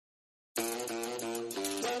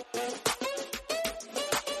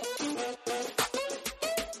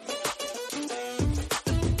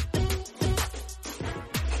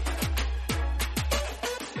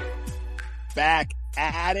back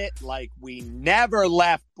at it like we never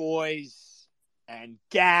left, boys and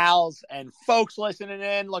gals and folks listening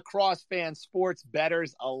in, lacrosse fans, sports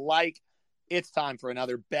bettors alike. It's time for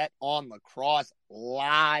another Bet on Lacrosse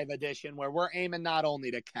live edition where we're aiming not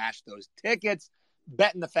only to cash those tickets,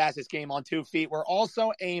 betting the fastest game on 2 feet, we're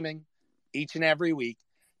also aiming each and every week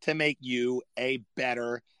to make you a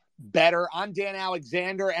better. I'm Dan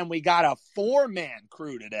Alexander, and we got a 4-man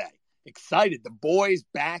crew today. Excited. The boys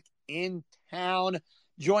back in town.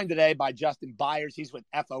 Joined today by Justin Byers. He's with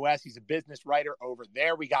FOS. He's a business writer over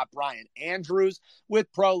there. We got Brian Andrews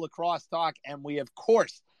with Pro Lacrosse Talk, and we, of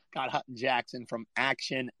course, got Hutton Jackson from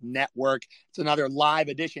Action Network. It's another live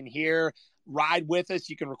edition here. Ride with us.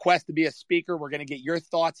 You can request to be a speaker. We're going to get your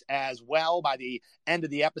thoughts as well by the end of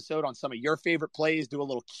the episode on some of your favorite plays. Do a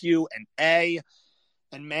little Q&A.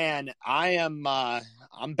 And man, I'm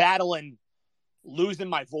battling losing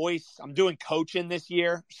my voice. I'm doing coaching this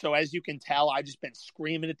year. So as you can tell, I've just been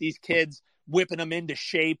screaming at these kids, whipping them into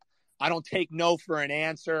shape. I don't take no for an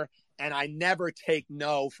answer. And I never take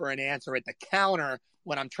no for an answer at the counter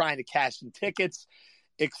when I'm trying to cash some tickets,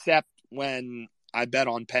 except when I bet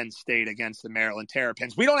on Penn State against the Maryland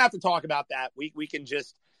Terrapins. We don't have to talk about that. We can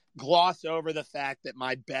just gloss over the fact that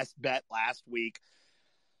my best bet last week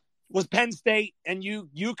was Penn State, and you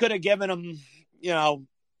could have given them,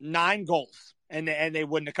 9 goals, and they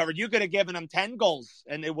wouldn't have covered. You could have given them 10 goals,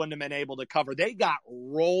 and they wouldn't have been able to cover. They got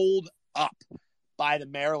rolled up by the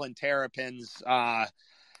Maryland Terrapins.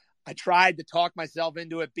 I tried to talk myself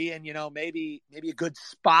into it being, maybe a good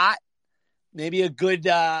spot, maybe a good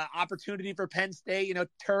opportunity for Penn State,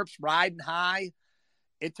 Terps riding high.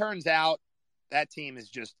 It turns out that team is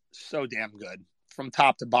just so damn good from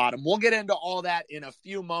top to bottom. We'll get into all that in a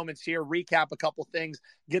few moments here, recap a couple things,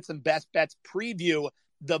 get some best bets, preview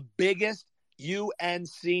the biggest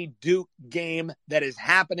UNC Duke game that is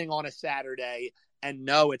happening on a Saturday. And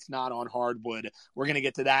no, it's not on hardwood. We're going to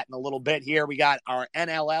get to that in a little bit here. We got our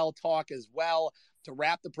NLL talk as well to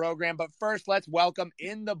wrap the program. But first, let's welcome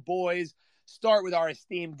in the boys. Start with our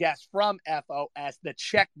esteemed guest from FOS, the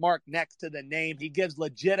check mark next to the name. He gives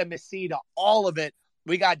legitimacy to all of it.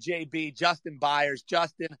 We got JB, Justin Byers.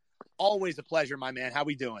 Justin, always a pleasure, my man. How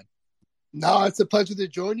we doing? No, it's a pleasure to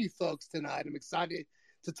join you folks tonight. I'm excited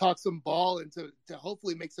to talk some ball and to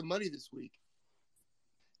hopefully make some money this week.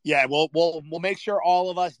 Yeah, we'll make sure all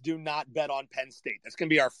of us do not bet on Penn State. That's going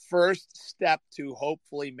to be our first step to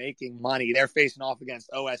hopefully making money. They're facing off against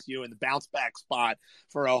OSU in the bounce back spot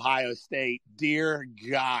for Ohio State. Dear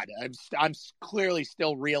God, I'm clearly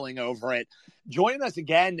still reeling over it. Joining us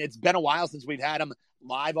again, it's been a while since we've had him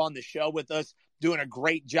live on the show with us, doing a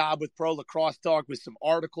great job with Pro Lacrosse Talk with some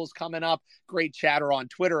articles coming up. Great chatter on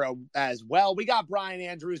Twitter as well. We got Brian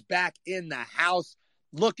Andrews back in the house.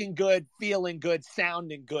 Looking good, feeling good,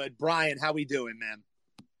 sounding good. Brian, how we doing, man?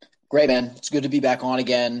 Great, man. It's good to be back on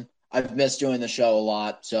again. I've missed doing the show a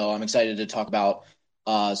lot, so I'm excited to talk about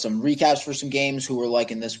some recaps for some games who we're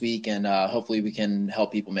liking this week, and hopefully we can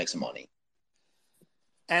help people make some money.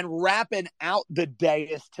 And wrapping out the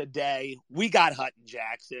dais today, we got Hutton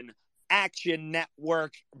Jackson, Action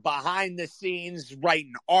Network, behind the scenes,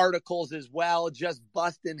 writing articles as well, just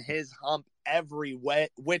busting his hump every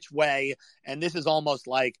which way. And this is almost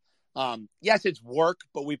like, yes, it's work,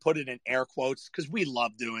 but we put it in air quotes because we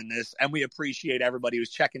love doing this and we appreciate everybody who's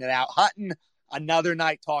checking it out. Hutton, another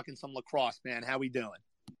night talking some lacrosse, man. How we doing?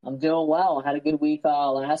 I'm doing well. Had a good week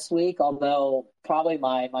last week, although probably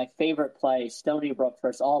my favorite play, Stony Brook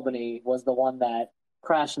versus Albany, was the one that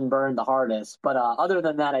crashed and burned the hardest. But other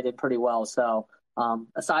than that, I did pretty well. So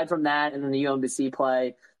aside from that, and then the UMBC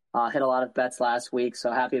play, hit a lot of bets last week,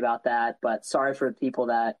 so happy about that. But sorry for the people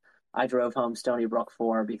that I drove home Stony Brook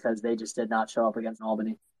for because they just did not show up against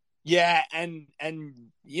Albany. Yeah, and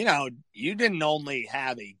you didn't only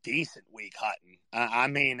have a decent week, Hutton.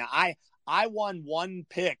 I won one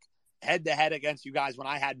pick head-to-head against you guys when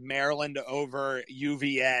I had Maryland over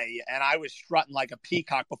UVA, and I was strutting like a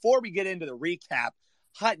peacock. Before we get into the recap,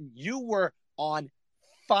 Hutton, you were on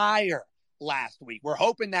fire last week. We're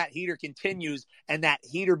hoping that heater continues and that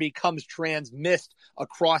heater becomes transmissed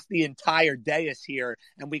across the entire dais here,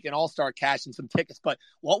 and we can all start cashing some tickets. But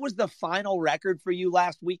what was the final record for you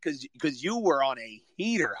last week? Because you were on a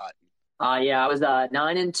heater, Hutton. Yeah, I was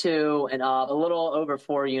 9-2 and a little over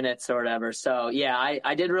 4 units or whatever. So yeah,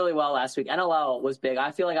 I did really well last week. NLL was big.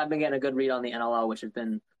 I feel like I've been getting a good read on the NLL, which has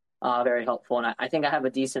been very helpful. And I think I have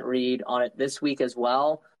a decent read on it this week as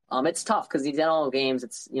well. It's tough because these NLL games,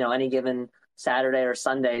 it's, any given Saturday or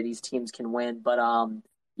Sunday, these teams can win. But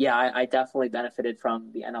yeah, I definitely benefited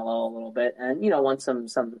from the NLL a little bit, and won some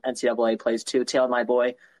NCAA plays too. Tailed my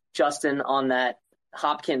boy Justin on that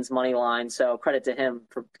Hopkins money line, so credit to him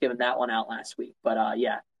for giving that one out last week. But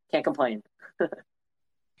yeah, can't complain.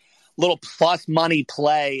 Little plus money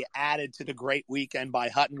play added to the great weekend by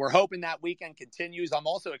Hutton. We're hoping that weekend continues. I'm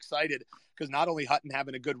also excited because not only Hutton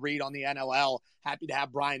having a good read on the NLL, happy to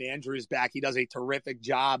have Brian Andrews back. He does a terrific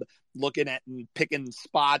job looking at and picking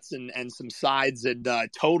spots and some sides and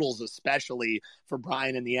totals, especially for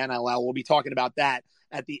Brian in the NLL. We'll be talking about that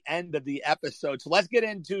at the end of the episode. So let's get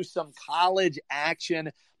into some college action.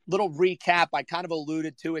 Little recap, I kind of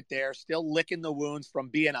alluded to it there, still licking the wounds from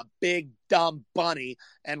being a big, dumb bunny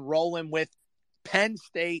and rolling with Penn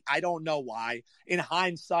State. I don't know why. In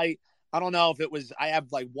hindsight, I don't know if it was, I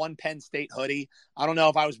have like one Penn State hoodie. I don't know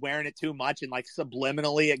if I was wearing it too much and like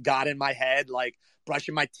subliminally it got in my head, like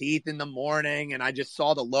brushing my teeth in the morning and I just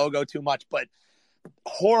saw the logo too much, but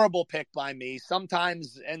horrible pick by me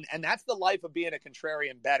sometimes. And that's the life of being a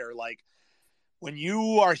contrarian bettor. Like, when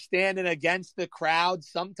you are standing against the crowd,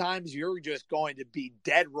 sometimes you're just going to be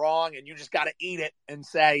dead wrong and you just got to eat it and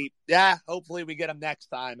say, yeah, hopefully we get them next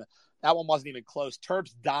time. That one wasn't even close.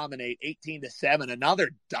 Terps dominate 18-7. Another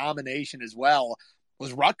domination as well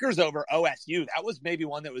was Rutgers over OSU. That was maybe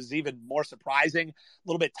one that was even more surprising, a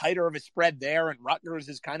little bit tighter of a spread there. And Rutgers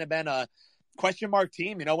has kind of been a question mark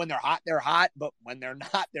team. You know, when they're hot, but when they're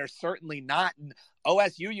not, they're certainly not. And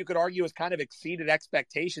OSU, you could argue, has kind of exceeded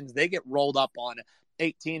expectations. They get rolled up on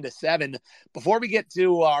 18-7. Before we get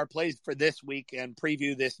to our plays for this week and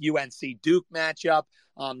preview this UNC Duke matchup,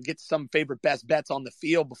 get some favorite best bets on the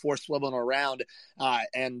field before swiveling around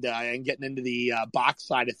and getting into the box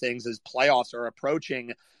side of things as playoffs are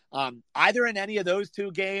approaching. Either in any of those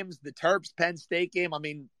two games, the Terps Penn State game, I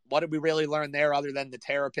mean, what did we really learn there other than the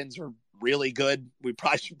Terrapins are really good? We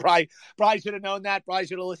probably should have known that. Probably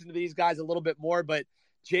should have listened to these guys a little bit more. But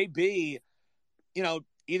JB, you know,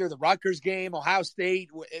 either the Rutgers game, Ohio State,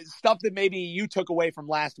 stuff that maybe you took away from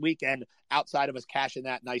last weekend outside of us cashing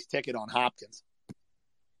that nice ticket on Hopkins.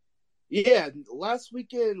 Yeah, last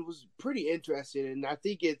weekend was pretty interesting, and I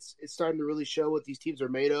think it's starting to really show what these teams are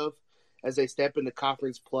made of as they step into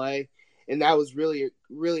conference play. And that was really,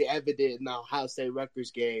 really evident in the Ohio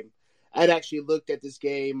State-Rutgers game. I'd actually looked at this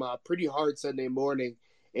game pretty hard Sunday morning,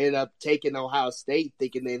 ended up taking Ohio State,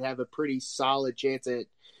 thinking they'd have a pretty solid chance at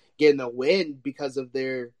getting a win because of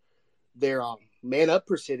their man-up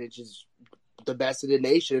percentage is the best in the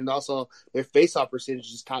nation, and also their face-off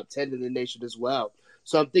percentage is top 10 in the nation as well.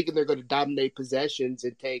 So I'm thinking they're going to dominate possessions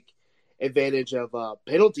and take advantage of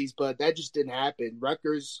penalties, but that just didn't happen.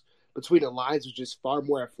 Rutgers, between the lines, was just far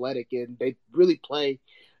more athletic, and they really play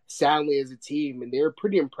soundly as a team, and they were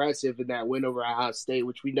pretty impressive in that win over Ohio State,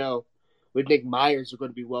 which we know with Nick Myers are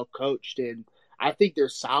going to be well coached, and I think they're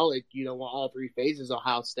solid, you know, on all three phases of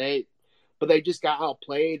Ohio State, but they just got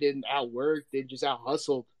outplayed and outworked and just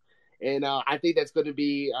out-hustled, and I think that's going to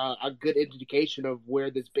be a good indication of where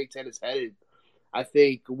this Big Ten is headed. I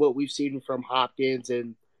think what we've seen from Hopkins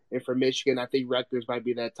and from Michigan, I think Rutgers might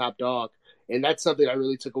be that top dog. And that's something I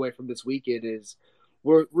really took away from this weekend is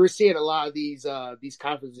we're seeing a lot of these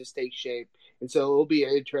conferences take shape. And so it'll be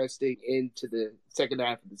interesting into the second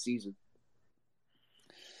half of the season.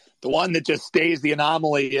 The one that just stays the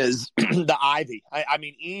anomaly is the Ivy. I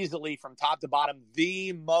mean, easily from top to bottom,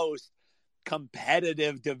 the most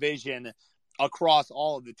competitive division across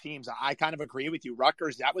all of the teams. I kind of agree with you.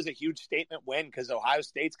 Rutgers, that was a huge statement win because Ohio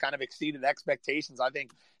State's kind of exceeded expectations. I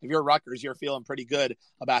think if you're Rutgers, you're feeling pretty good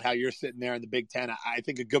about how you're sitting there in the Big Ten. I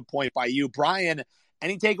think a good point by you. Brian,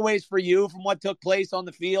 any takeaways for you from what took place on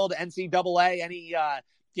the field, NCAA, any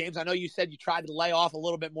games? I know you said you tried to lay off a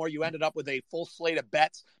little bit more. You ended up with a full slate of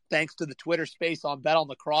bets thanks to the Twitter space on Bet on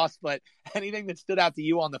Lacrosse, but anything that stood out to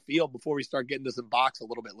you on the field before we start getting to some box a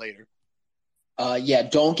little bit later? Yeah,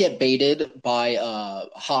 don't get baited by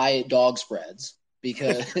high dog spreads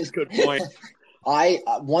because good point.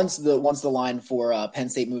 Once the line for Penn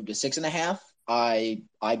State moved to 6.5,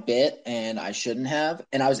 I bit and I shouldn't have.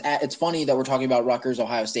 And it's funny that we're talking about Rutgers,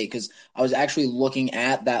 Ohio State, because I was actually looking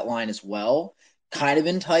at that line as well, kind of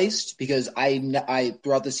enticed because I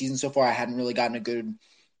throughout the season so far I hadn't really gotten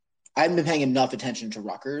I haven't been paying enough attention to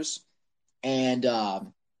Rutgers, and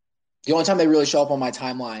the only time they really show up on my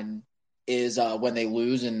timeline is when they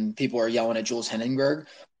lose and people are yelling at Jules Henningsberg.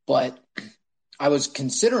 But I was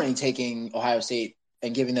considering taking Ohio State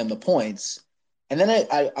and giving them the points. And then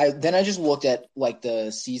I just looked at like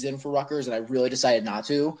the season for Rutgers and I really decided not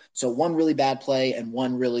to. So one really bad play and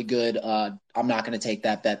one really good. I'm not going to take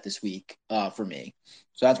that bet this week for me.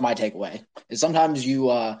 So that's my takeaway is sometimes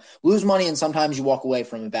you lose money and sometimes you walk away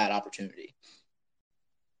from a bad opportunity.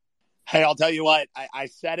 Hey, I'll tell you what, I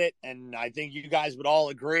said it, and I think you guys would all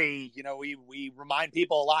agree. We remind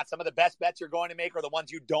people a lot. Some of the best bets you're going to make are the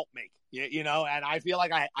ones you don't make, and I feel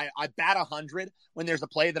like I bat 100 when there's a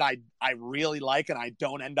play that I really like and I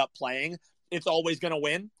don't end up playing. It's always going to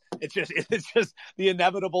win. It's just the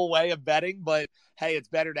inevitable way of betting. But, hey, it's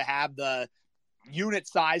better to have the unit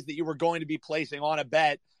size that you were going to be placing on a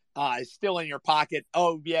bet still in your pocket.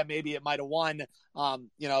 Oh, yeah, maybe it might have won.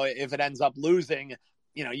 If it ends up losing,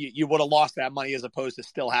 you would have lost that money as opposed to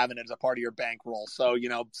still having it as a part of your bankroll. So,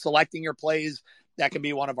 selecting your plays, that can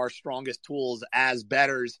be one of our strongest tools as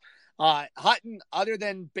bettors. Hutton, other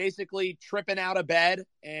than basically tripping out of bed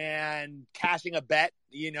and cashing a bet,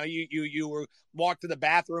 you walked to the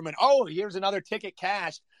bathroom and, oh, here's another ticket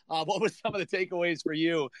cashed. What was some of the takeaways for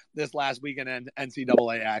you this last weekend in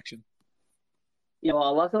NCAA action?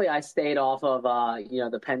 Well, luckily I stayed off of,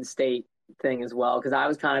 the Penn State thing as well, because I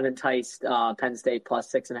was kind of enticed Penn State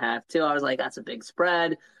plus 6.5 too. I was like, that's a big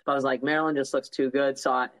spread. But I was like, Maryland just looks too good.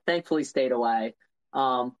 So I thankfully stayed away.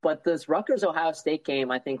 But this Rutgers-Ohio State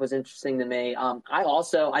game, I think, was interesting to me. I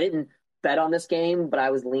didn't bet on this game, but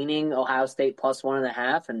I was leaning Ohio State plus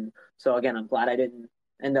 1.5. And so, again, I'm glad I didn't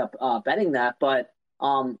end up betting that. But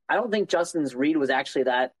I don't think Justin's read was actually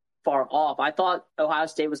that far off. I thought Ohio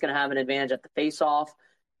State was going to have an advantage at the face-off,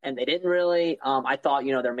 and they didn't really. I thought,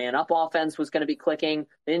 their man-up offense was going to be clicking.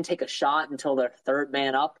 They didn't take a shot until their third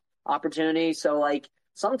man-up opportunity. So,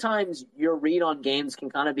 sometimes your read on games can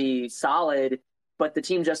kind of be solid, but the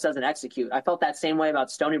team just doesn't execute. I felt that same way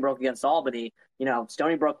about Stony Brook against Albany.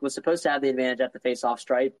 Stony Brook was supposed to have the advantage at the face-off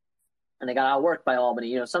stripe, and they got outworked by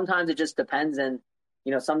Albany. Sometimes it just depends, and,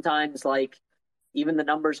 sometimes, even the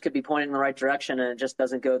numbers could be pointing in the right direction and it just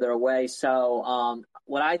doesn't go their way. So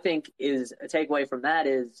what I think is a takeaway from that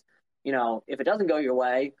is, if it doesn't go your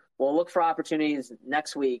way, we'll look for opportunities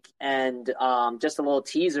next week. And just a little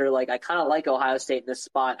teaser, I kind of like Ohio State in this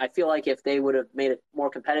spot. I feel like if they would have made it more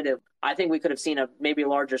competitive, I think we could have seen maybe a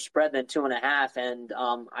larger spread than 2.5. And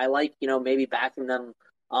I like, maybe backing them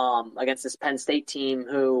against this Penn State team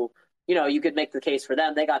who, you could make the case for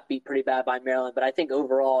them. They got beat pretty bad by Maryland, but I think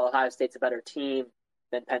overall Ohio State's a better team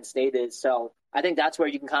than Penn State is. So I think that's where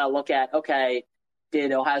you can kind of look at, okay,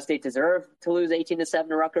 did Ohio State deserve to lose 18-7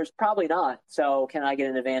 to Rutgers? Probably not. So can I get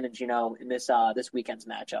an advantage, in this weekend's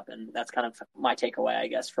matchup? And that's kind of my takeaway, I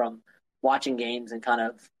guess, from watching games and kind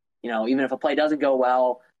of, even if a play doesn't go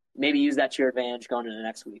well, maybe use that to your advantage going into the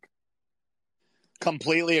next week.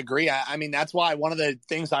 Completely agree. I mean, that's why one of the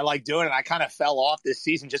things I like doing, and I kind of fell off this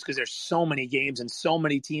season just because there's so many games and so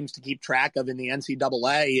many teams to keep track of in the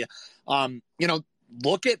NCAA.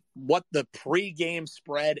 Look at what the pregame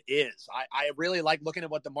spread is. I really like looking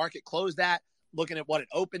at what the market closed at, looking at what it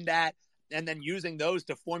opened at, and then using those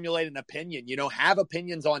to formulate an opinion. Have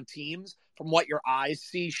opinions on teams from what your eyes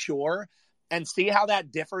see, sure, and see how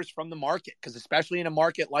that differs from the market, because especially in a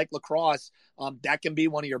market like lacrosse, that can be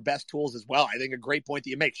one of your best tools as well. I think a great point that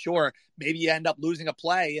you make. Sure, maybe you end up losing a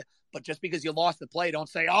play, but just because you lost the play, don't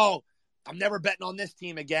say, oh, I'm never betting on this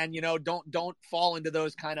team again. Don't fall into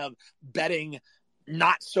those kind of betting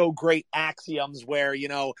not so great axioms where,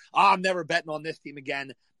 I'm never betting on this team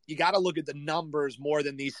again. You got to look at the numbers more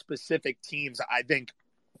than these specific teams. I think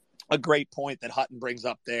a great point that Hutton brings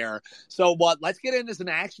up there. So let's get into some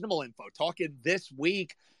actionable info. Talking this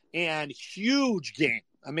week, and huge game.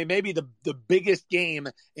 I mean, maybe the biggest game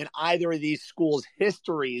in either of these schools'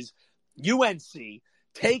 histories. UNC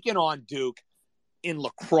taking on Duke in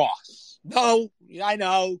lacrosse. No, I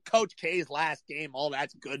know, Coach K's last game, all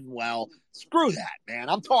that's good and well. Screw that, man.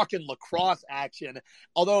 I'm talking lacrosse action.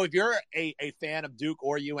 Although if you're a fan of Duke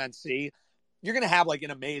or UNC, you're going to have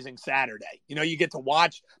an amazing Saturday. You get to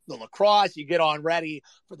watch the lacrosse, you get on ready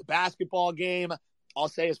for the basketball game. I'll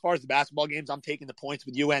say as far as the basketball games, I'm taking the points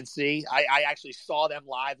with UNC. I actually saw them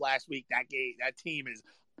live last week. That team is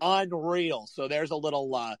unreal. So there's a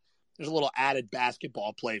little added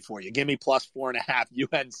basketball play for you. Give me plus 4.5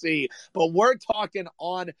 UNC. But we're talking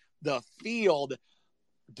on the field.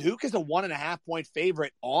 Duke is a 1.5 point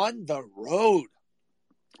favorite on the road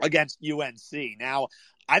against UNC. Now,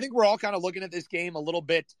 I think we're all kind of looking at this game a little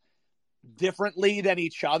bit differently than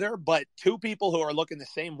each other, but two people who are looking the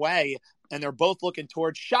same way, and they're both looking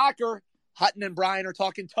towards, shocker, Hutton and Brian are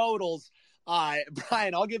talking totals.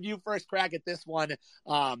 Brian, I'll give you first crack at this one,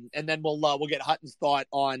 and then we'll get Hutton's thought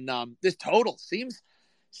on this total.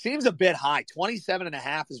 Seems a bit high.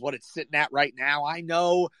 27.5 is what it's sitting at right now. I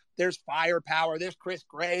know there's firepower. There's Chris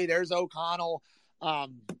Gray. There's O'Connell.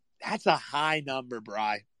 That's a high number,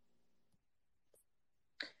 Bri.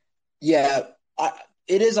 Yeah,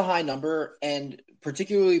 it is a high number, and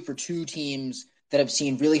particularly for two teams that have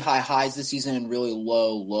seen really high highs this season and really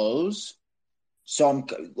low lows. So I'm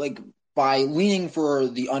like, by leaning for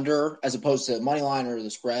the under as opposed to money line or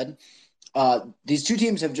the spread, these two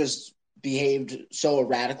teams have just behaved so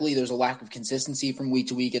erratically. There's a lack of consistency from week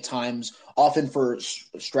to week at times, often for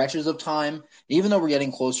stretches of time. Even though we're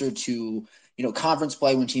getting closer to, conference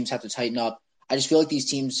play when teams have to tighten up, I just feel like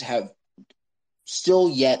these teams have still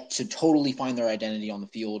yet to totally find their identity on the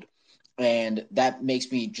field. And that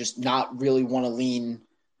makes me just not really want to lean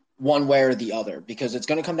one way or the other, because it's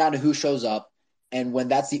going to come down to who shows up. And when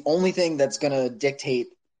that's the only thing that's going to dictate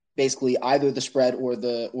basically either the spread or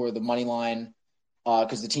the money line,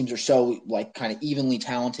 because the teams are so kind of evenly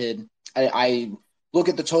talented. I look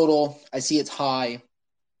at the total, I see it's high.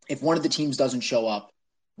 If one of the teams doesn't show up,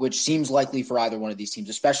 which seems likely for either one of these teams,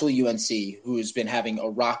 especially UNC, who has been having a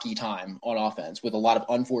rocky time on offense with a lot of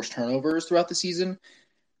unforced turnovers throughout the season,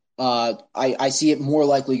 I see it more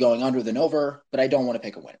likely going under than over, but I don't want to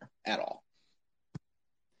pick a winner at all.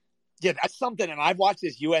 Yeah, that's something, and I've watched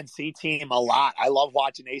this UNC team a lot. I love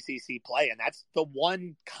watching ACC play, and that's the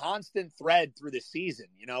one constant thread through the season.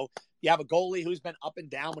 You have a goalie who's been up and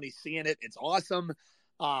down when he's seeing it. It's awesome.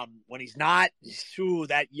 When he's not,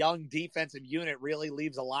 that young defensive unit really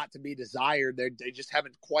leaves a lot to be desired. They just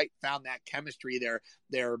haven't quite found that chemistry.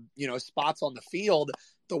 Their spots on the field.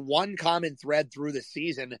 The one common thread through the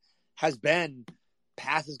season has been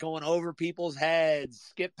passes going over people's heads,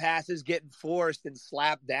 skip passes getting forced and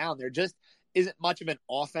slapped down. There just isn't much of an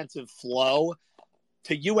offensive flow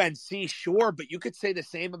to UNC, sure, but you could say the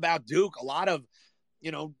same about Duke. A lot of,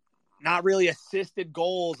 not really assisted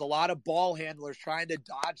goals, a lot of ball handlers trying to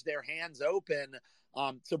dodge their hands open.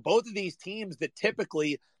 So both of these teams that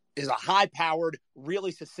typically is a high-powered,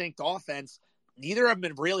 really succinct offense, neither of them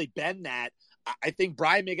have really been that. I think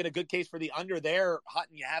Brian making a good case for the under there.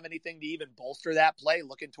 Hutton, you have anything to even bolster that play,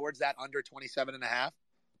 looking towards that under 27.5?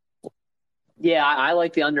 Yeah, I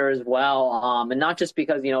like the under as well. And not just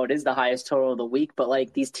because, it is the highest total of the week,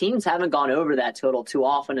 but these teams haven't gone over that total too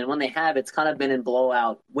often. And when they have, it's kind of been in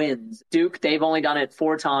blowout wins. Duke, they've only done it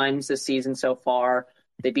 4 times this season so far.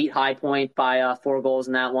 They beat High Point by 4 goals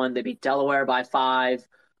in that one. They beat Delaware by 5.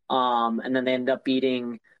 And then they ended up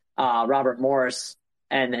beating Robert Morris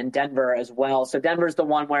and Denver as well. So Denver's the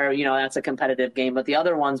one where, that's a competitive game, but the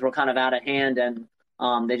other ones were kind of out of hand and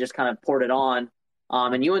they just kind of poured it on.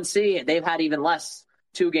 And UNC, they've had even less.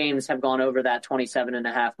 2 games have gone over that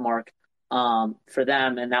 27.5 mark for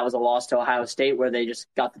them. And that was a loss to Ohio State where they just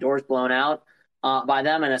got the doors blown out by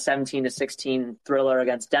them, and a 17-16 thriller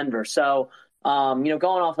against Denver. So, going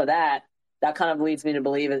off of that, that kind of leads me to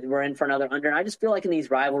believe that we're in for another under. And I just feel like in these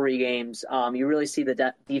rivalry games, you really see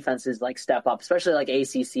the defenses step up, especially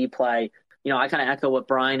ACC play. I kind of echo what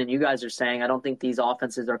Brian and you guys are saying. I don't think these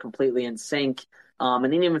offenses are completely in sync.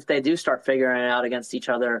 And even if they do start figuring it out against each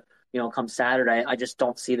other, come Saturday, I just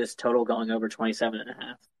don't see this total going over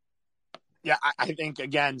 27.5. Yeah, I think,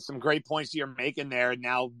 again, some great points you're making there.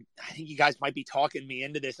 Now, I think you guys might be talking me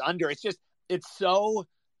into this under. It's so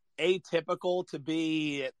atypical to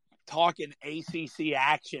be talking ACC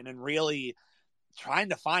action and really trying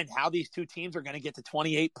to find how these two teams are going to get to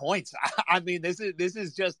 28 points. I mean, this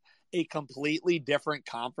is just a completely different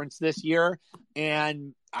conference this year.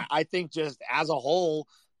 And I think just as a whole,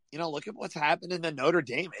 look at what's happened in the Notre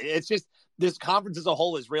Dame. It's just this conference as a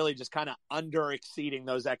whole is really just kind of under exceeding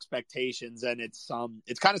those expectations. And it's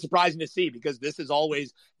kind of surprising to see because this is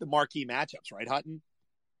always the marquee matchups, right, Hutton?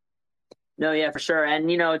 No, yeah, for sure. And,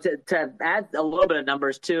 to add a little bit of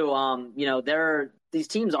numbers too, these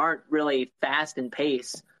teams aren't really fast in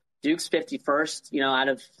pace. Duke's 51st, out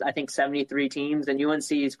of, I think, 73 teams, and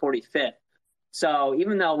UNC is 45th. So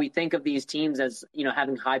even though we think of these teams as,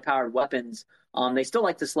 having high-powered weapons, they still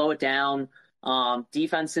like to slow it down.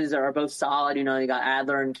 Defenses are both solid. You got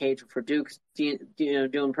Adler and Cage for Duke,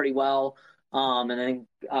 doing pretty well. And then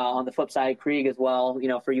on the flip side, Krieg as well,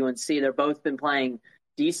 for UNC. They're both been playing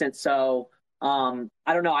decent. So I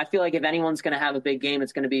don't know. I feel like if anyone's going to have a big game,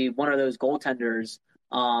 it's going to be one of those goaltenders.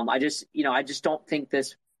 I just don't think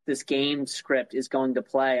this game script is going to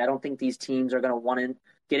play. I don't think these teams are going to want to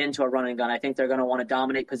get into a run and gun. I think they're going to want to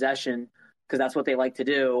dominate possession because that's what they like to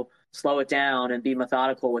do, slow it down and be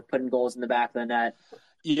methodical with putting goals in the back of the net.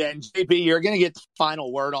 Yeah, and JP, you're going to get the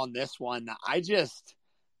final word on this one.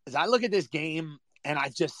 As I look at this game, and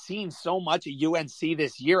I've just seen so much of UNC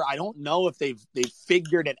this year, I don't know if they've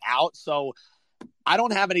figured it out. So I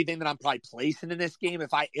don't have anything that I'm probably placing in this game.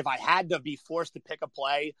 If I had to be forced to pick a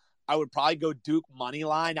play, I would probably go Duke money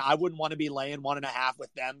line. I wouldn't want to be laying 1.5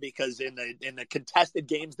 with them because in the contested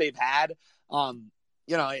games they've had,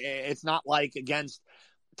 it's not like against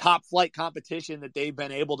top flight competition that they've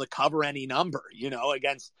been able to cover any number,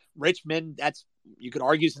 against Richmond. You could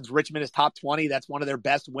argue, since Richmond is top 20, that's one of their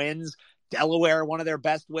best wins. Delaware, one of their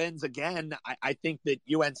best wins. Again, I think that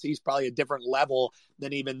UNC is probably a different level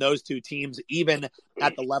than even those two teams, even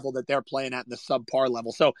at the level that they're playing at in the subpar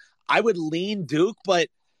level. So I would lean Duke, but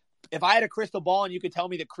if I had a crystal ball and you could tell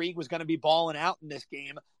me that Krieg was going to be balling out in this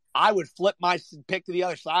game, I would flip my pick to the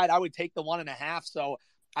other side. I would take the 1.5. So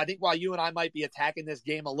I think while you and I might be attacking this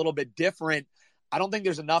game a little bit different, I don't think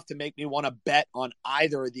there's enough to make me want to bet on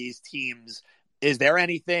either of these teams. Is there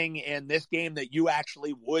anything in this game that you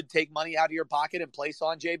actually would take money out of your pocket and place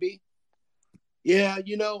on, JB? Yeah,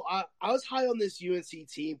 I was high on this UNC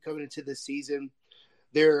team coming into this season.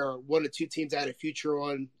 They're one of two teams I had a future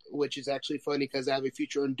on, which is actually funny because I have a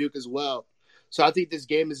future on Duke as well. So I think this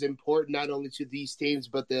game is important not only to these teams,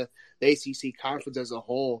 but the ACC conference as a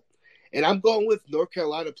whole. And I'm going with North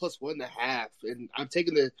Carolina plus 1.5. And I'm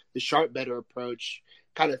taking the sharp better approach,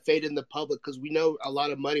 kind of fading the public, because we know a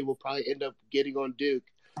lot of money will probably end up getting on Duke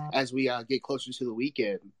as we get closer to the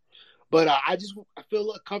weekend. But I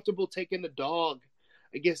feel comfortable taking the dog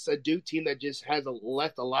against a Duke team that just has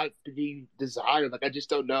left a lot to be desired. Like, I just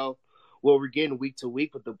don't know what we're getting week to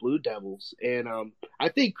week with the Blue Devils. And I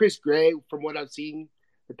think Chris Gray, from what I've seen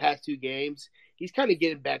the past two games, he's kind of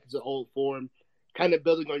getting back into old form, kind of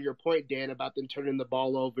building on your point, Dan, about them turning the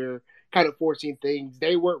ball over, kind of forcing things.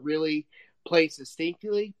 They weren't really playing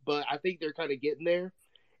succinctly, but I think they're kind of getting there.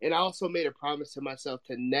 And I also made a promise to myself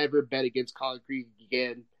to never bet against Colin Krieg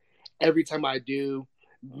again. Every time I do,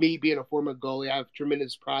 me being a former goalie, I have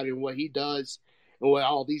tremendous pride in what he does and what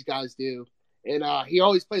all these guys do. And he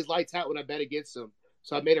always plays lights out when I bet against him.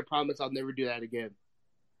 So I made a promise I'll never do that again.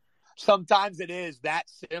 Sometimes it is that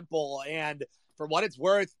simple. And for what it's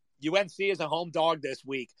worth, UNC is a home dog this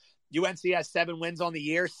week. UNC has 7 wins on the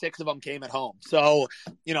year. 6 of them came at home. So,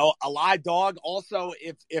 a live dog. Also,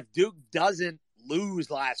 if Duke doesn't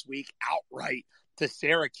lose last week outright to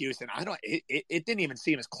Syracuse, and it didn't even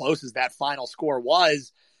seem as close as that final score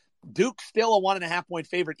was, Duke's still a 1.5 point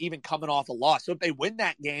favorite, even coming off a loss. So if they win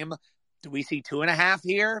that game, do we see 2.5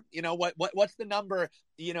 here? What's the number?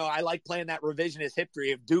 I like playing that revisionist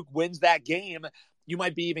history. If Duke wins that game, you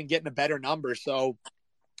might be even getting a better number. So,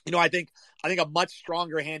 I think a much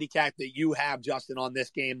stronger handicap that you have, Justin, on this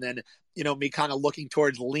game than, me kind of looking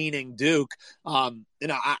towards leaning Duke.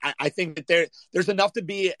 I think that there's enough to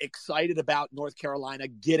be excited about North Carolina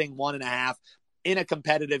getting 1.5 in a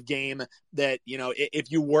competitive game that,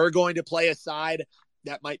 if you were going to play a side,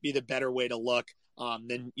 that might be the better way to look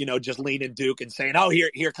than, just leaning Duke and saying, oh,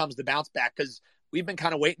 here comes the bounce back. Because we've been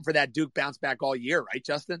kind of waiting for that Duke bounce back all year, right,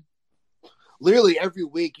 Justin? Literally every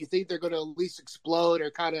week, you think they're going to at least explode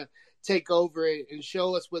or kind of take over and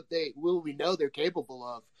show us what we know they're capable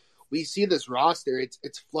of. We see this roster;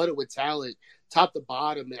 it's flooded with talent, top to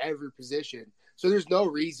bottom, in every position. So there's no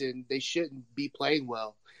reason they shouldn't be playing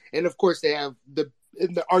well. And of course, they have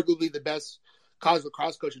arguably the best college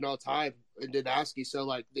lacrosse coach in all time in Danowski. So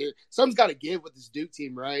something's got to give with this Duke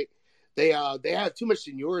team, right? They have too much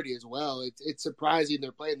seniority as well. It's surprising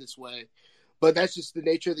they're playing this way. But that's just the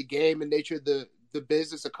nature of the game and nature of the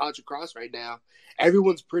business of college lacrosse right now.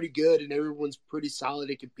 Everyone's pretty good and everyone's pretty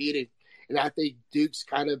solid and competing. And I think Duke's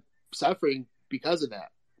kind of suffering because of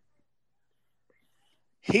that.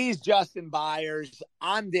 He's Justin Byers.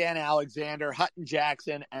 I'm Dan Alexander, Hutton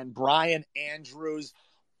Jackson, and Brian Andrews.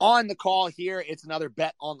 On the call here, it's another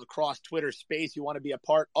Bet on Lacrosse Twitter space. You want to be a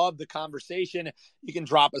part of the conversation, you can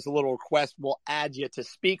drop us a little request. We'll add you to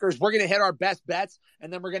speakers. We're going to hit our best bets,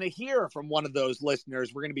 and then we're going to hear from one of those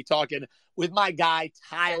listeners. We're going to be talking with my guy,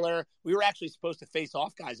 Tyler. We were actually supposed to face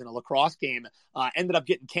off, guys, in a lacrosse game. Ended up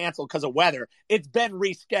getting canceled because of weather. It's been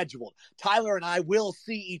rescheduled. Tyler and I will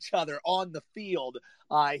see each other on the field.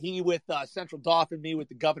 He with Central Dauphin, me with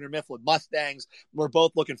the Governor Mifflin Mustangs. We're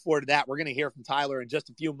both looking forward to that. We're going to hear from Tyler in just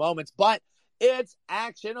a few moments, but it's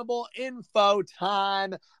actionable info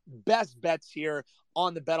time. Best bets here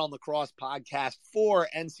on the Bet on Lacrosse podcast for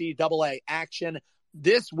NCAA action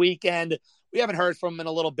this weekend. We haven't heard from him in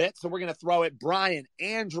a little bit, so we're going to throw it Brian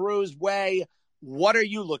Andrews' way. What are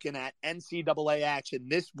you looking at NCAA action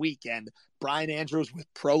this weekend? Brian Andrews with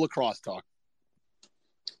Pro Lacrosse Talk.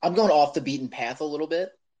 I'm going off the beaten path a little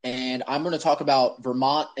bit, and I'm going to talk about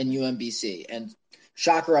Vermont and UMBC. And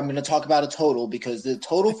shocker, I'm going to talk about a total because the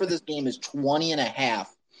total for this game is 20.5,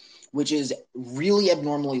 which is really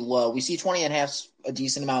abnormally low. We see 20.5 a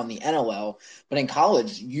decent amount in the NLL, but in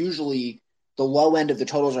college, usually the low end of the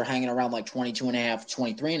totals are hanging around like 22.5,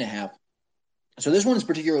 23.5. So this one is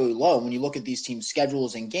particularly low when you look at these teams'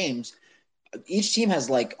 schedules and games. Each team has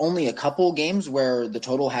only a couple games where the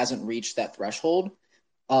total hasn't reached that threshold.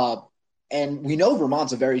 And we know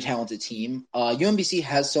Vermont's a very talented team. UMBC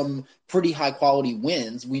has some pretty high-quality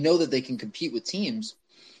wins. We know that they can compete with teams.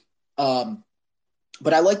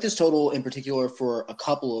 But I like this total in particular for a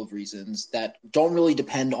couple of reasons that don't really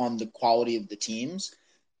depend on the quality of the teams.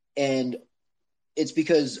 And it's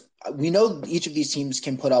because we know each of these teams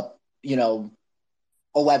can put up,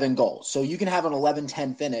 11 goals. So you can have an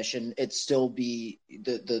 11-10 finish and it still be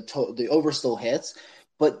the over still hits.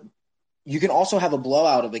 But you can also have a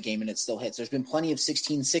blowout of a game and it still hits. There's been plenty of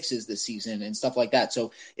 16-6s this season and stuff like that.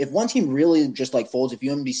 So if one team really just folds, if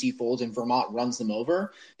UMBC folds and Vermont runs them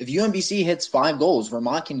over, if UMBC hits 5 goals,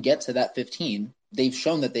 Vermont can get to that 15. They've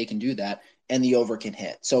shown that they can do that, and the over can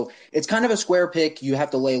hit. So it's kind of a square pick. You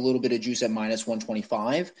have to lay a little bit of juice at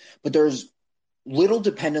 -125, but there's little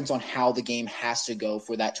dependence on how the game has to go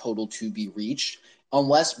for that total to be reached,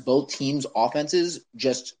 unless both teams' offenses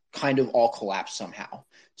just kind of all collapse somehow.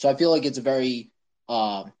 So I feel like it's a very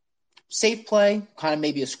safe play, kind of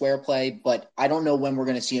maybe a square play, but I don't know when we're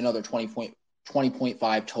going to see another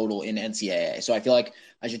 20.5 total in NCAA. So I feel like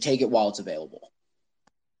I should take it while it's available.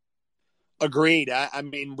 Agreed. I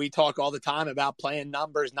mean, we talk all the time about playing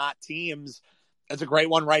numbers, not teams. That's a great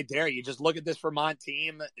one right there. You just look at this Vermont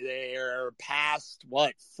team. They're past,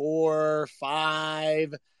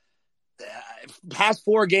 past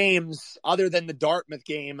 4 games other than the Dartmouth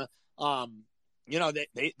game.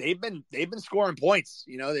 They've been scoring points.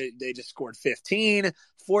 They just scored 15,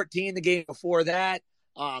 14 the game before that,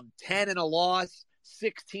 10 in a loss,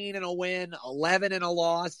 16 in a win, 11 in a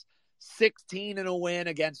loss, 16 in a win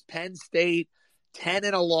against Penn State, 10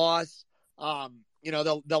 in a loss.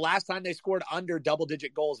 The last time they scored under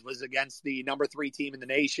double-digit goals was against the number 3 team in the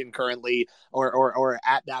nation currently, or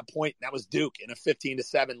at that point, that was Duke in a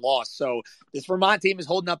 15-7 loss. So this Vermont team is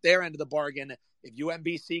holding up their end of the bargain. If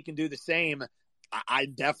UMBC can do the same, I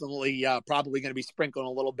definitely probably going to be sprinkling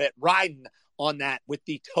a little bit, riding on that with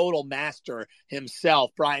the total master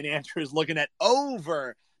himself. Brian Andrews looking at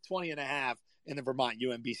over 20.5 in the Vermont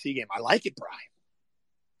UMBC game. I like it, Brian.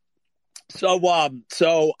 So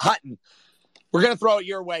Hutton, we're going to throw it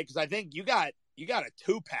your way because I think you got a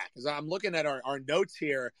 2-pack. As I'm looking at our notes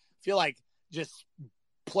here, I feel like just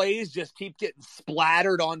plays just keep getting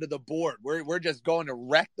splattered onto the board. We're just going to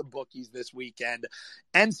wreck the bookies this weekend.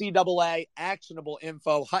 NCAA actionable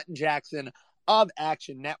info. Hutton Jackson of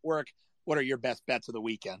Action Network. What are your best bets of the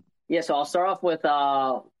weekend? Yeah, so I'll start off with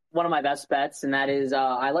one of my best bets, and that is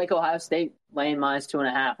I like Ohio State laying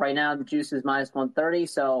 -2.5. Right now the juice is -130,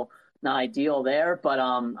 so not ideal there, but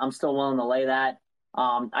I'm still willing to lay that.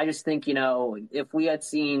 I just think, if we had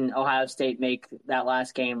seen Ohio State make that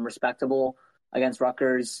last game respectable against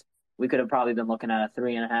Rutgers, we could have probably been looking at a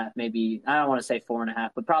 3.5, maybe. I don't want to say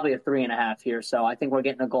 4.5, but probably a 3.5 here. So I think we're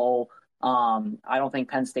getting a goal. I don't think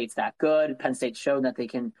Penn State's that good. Penn State showed that they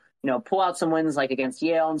can, pull out some wins like against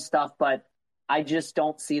Yale and stuff, but I just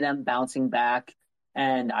don't see them bouncing back.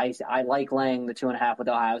 And I like laying the 2.5 with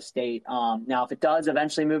Ohio State. Now, if it does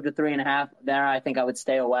eventually move to 3.5, there I think I would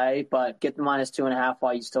stay away. But get the -2.5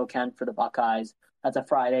 while you still can for the Buckeyes. That's a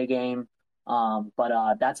Friday game.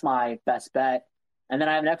 But that's my best bet. And then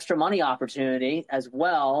I have an extra money opportunity as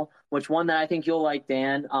well, which one that I think you'll like,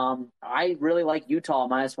 Dan. I really like Utah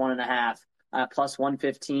 -1.5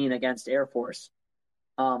 +115 against Air Force.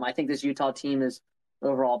 I think this Utah team is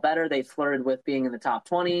overall better. They flirted with being in the top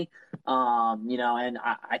 20, and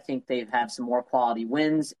I think they've had some more quality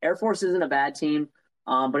wins. Air Force isn't a bad team,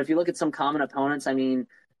 but if you look at some common opponents, I mean,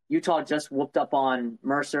 Utah just whooped up on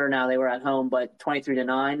Mercer. Now they were at home, but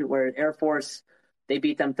 23-9, where Air Force, they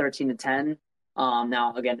beat them 13-10.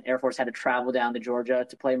 Now, again, Air Force had to travel down to Georgia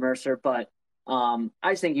to play Mercer, but I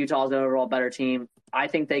just think Utah is an overall better team. I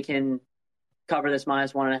think they can cover this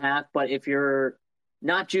 -1.5, but if you're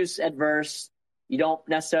not juice adverse, you don't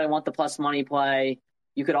necessarily want the plus money play,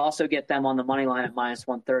 you could also get them on the money line at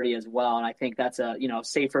 -130 as well. And I think that's a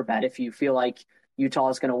safer bet if you feel like Utah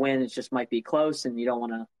is going to win. It just might be close and you don't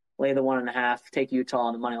want to lay the 1.5, take Utah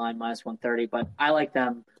on the money line -130. But I like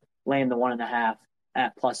them laying the 1.5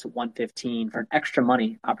 at +115 for an extra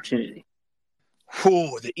money opportunity.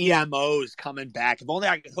 Ooh, the EMO's coming back. If only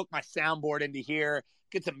I could hook my soundboard into here,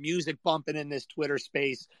 get some music bumping in this Twitter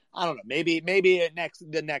space. I don't know. Maybe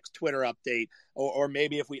the next Twitter update, or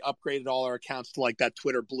maybe if we upgraded all our accounts to like that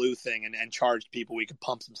Twitter Blue thing and charged people, we could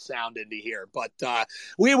pump some sound into here. But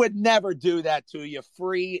we would never do that to you.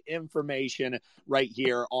 Free information right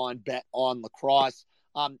here on Bet on Lacrosse.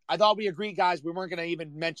 I thought we agreed, guys. We weren't going to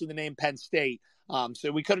even mention the name Penn State.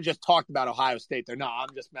 So we could have just talked about Ohio State there. No,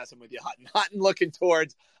 I'm just messing with you, Hutton. Hutton looking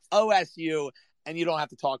towards OSU. And you don't have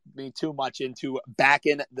to talk me too much into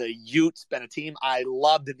backing the Utes. Been a team I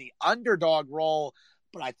loved in the underdog role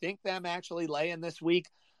but I think them actually laying this week,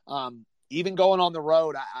 even going on the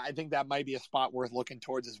road, I think that might be a spot worth looking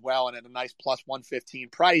towards as well. And at a nice plus 115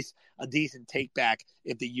 price, a decent take back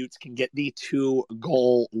if the Utes can get the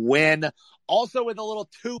 2-goal win. Also with a little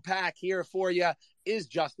 2-pack here for you is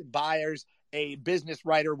Justin Byers, a business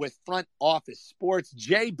writer with Front Office Sports.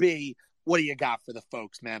 JB, what do you got for the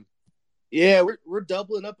folks, man? Yeah, we're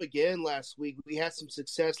doubling up again last week. We had some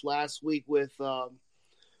success last week with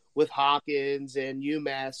Hawkins and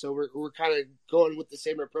UMass, so we're kind of going with the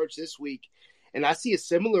same approach this week. And I see a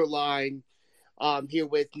similar line here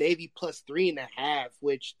with Navy plus 3.5,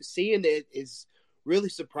 which seeing it is really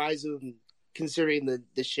surprising considering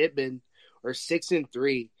the shipmen are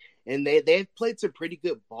 6-3, and they've played some pretty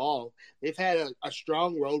good ball. They've had a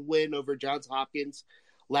strong road win over Johns Hopkins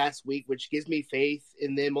last week, which gives me faith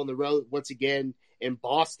in them on the road once again in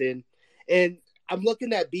Boston. And I'm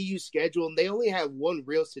looking at BU's schedule, and they only have one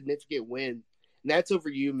real significant win, and that's over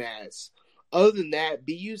UMass. Other than that,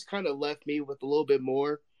 BU's kind of left me with a little bit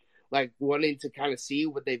more, like wanting to kind of see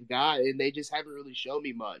what they've got, and they just haven't really shown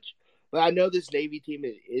me much. But I know this Navy team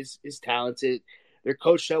is talented. They're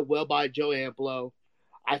coached up well by Joe Amplo.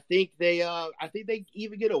 I think they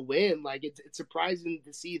even get a win. Like it's surprising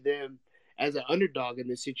to see them as an underdog in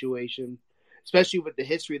this situation, especially with the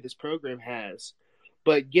history this program has.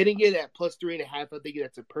 But getting it at plus 3.5, I think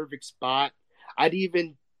that's a perfect spot. I'd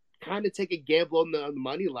even kind of take a gamble on the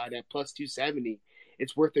money line at plus 270.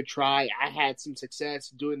 It's worth a try. I had some success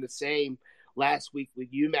doing the same last week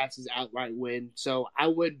with UMass's outright win, so I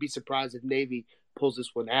wouldn't be surprised if Navy pulls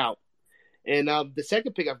this one out. And the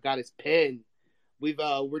second pick I've got is Penn.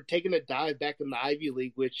 We're taking a dive back in the Ivy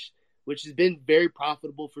League, which has been very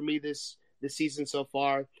profitable for me this season so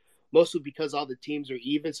far, mostly because all the teams are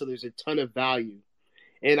even, so there's a ton of value.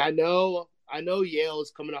 And I know Yale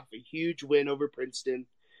is coming off a huge win over Princeton,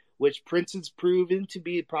 which Princeton's proven to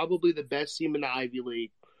be probably the best team in the Ivy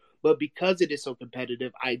League. But because it is so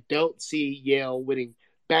competitive, I don't see Yale winning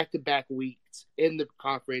back-to-back weeks in the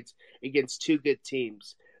conference against two good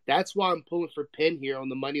teams. That's why I'm pulling for Penn here on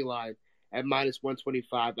the money line at minus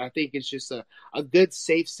 125. I think it's just a good,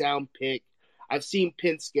 safe, sound pick. I've seen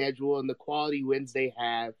Penn's schedule and the quality wins they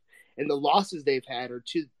have, and the losses they've had are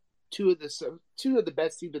two of the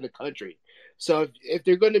best teams in the country. So if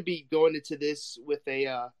they're going to be going into this with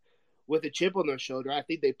a chip on their shoulder, I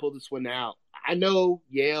think they pull this one out. I know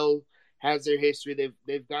Yale has their history.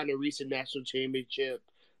 They've gotten a recent national championship.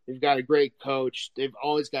 They've got a great coach. They've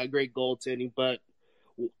always got great goaltending. But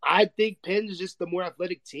I think Penn is just the more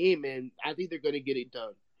athletic team, and I think they're going to get it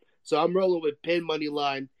done. So I'm rolling with Penn money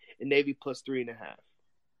line and Navy plus 3.5.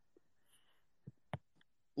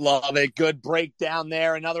 Love it. Good breakdown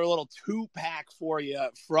there. Another little 2-pack for you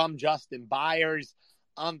from Justin Byers.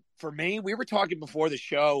 For me, we were talking before the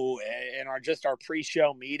show in our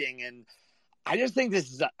pre-show meeting, and I just think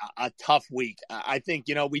this is a tough week. I think,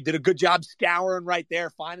 we did a good job scouring right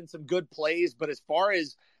there, finding some good plays. But as far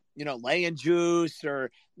as, laying juice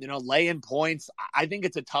or, laying points, I think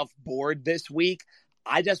it's a tough board this week.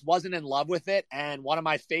 I just wasn't in love with it. And one of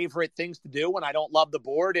my favorite things to do when I don't love the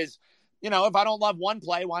board is, if I don't love one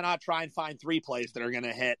play, why not try and find 3 plays that are going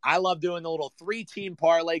to hit? I love doing the little 3-team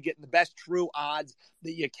parlay, getting the best true odds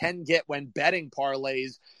that you can get when betting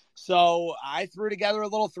parlays. So I threw together a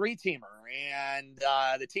little 3-teamer, and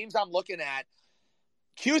the teams I'm looking at,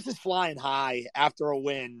 Cuse is flying high after a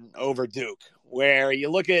win over Duke, where you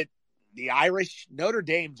look at the Irish, Notre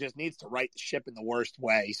Dame just needs to right the ship in the worst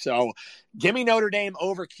way. So give me Notre Dame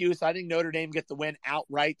over Cuse. I think Notre Dame get the win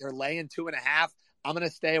outright. They're laying 2.5. I'm going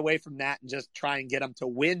to stay away from that and just try and get them to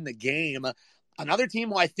win the game. Another team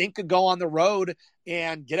who I think could go on the road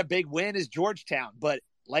and get a big win is Georgetown, but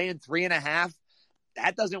laying 3.5,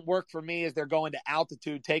 that doesn't work for me as they're going to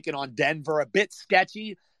altitude, taking on Denver. A bit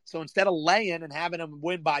sketchy. So instead of laying and having them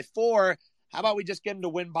win by 4, how about we just get them to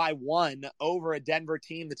win by 1 over a Denver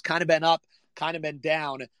team that's kind of been up, kind of been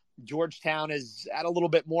down. Georgetown is at a little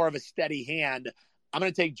bit more of a steady hand. I'm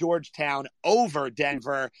going to take Georgetown over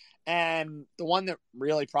Denver. And the one that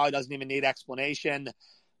really probably doesn't even need explanation,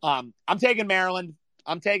 I'm taking Maryland.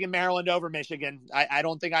 I'm taking Maryland over Michigan. I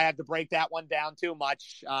don't think I have to break that one down too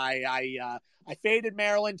much. I faded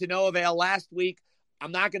Maryland to no avail last week.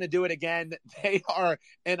 I'm not going to do it again. They are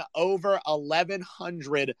an over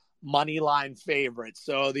 1,100 money line favorite.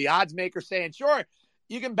 So the odds maker saying, sure,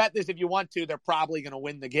 you can bet this if you want to. They're probably going to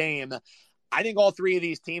win the game. I think all 3 of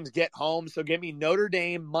these teams get home. So give me Notre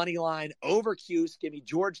Dame money line over Cuse. Give me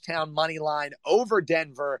Georgetown money line over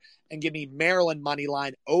Denver. And give me Maryland money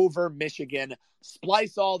line over Michigan.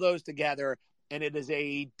 Splice all those together, and it is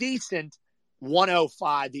a decent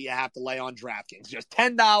 105 that you have to lay on DraftKings. Just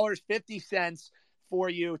 $10.50. for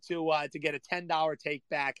you to get a $10 take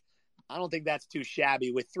back. I don't think that's too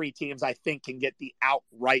shabby with 3 teams I think can get the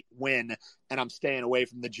outright win, and I'm staying away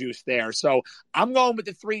from the juice there. So I'm going with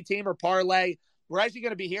the 3-teamer parlay. We're actually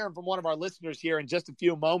going to be hearing from one of our listeners here in just a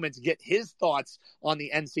few moments, get his thoughts on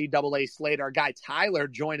the NCAA slate. Our guy Tyler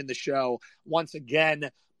joining the show once again.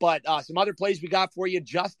 But some other plays we got for you.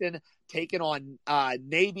 Justin taking on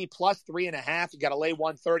Navy plus 3.5. You got to lay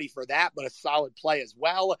 130 for that, but a solid play as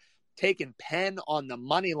well. Taking Penn on the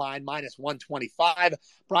money line, minus 125.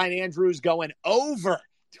 Brian Andrews going over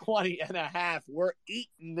 20.5. We're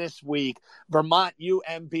eating this week. Vermont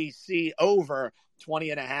UMBC over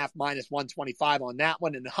 20.5, minus 125 on that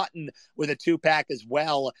one. And Hutton with a 2-pack as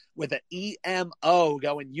well, with an EMO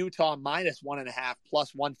going Utah minus 1.5,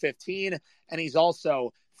 plus 115. And he's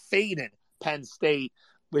also fading Penn State.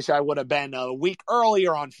 Wish I would have been a week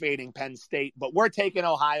earlier on fading Penn State, but we're taking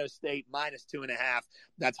Ohio State minus 2.5.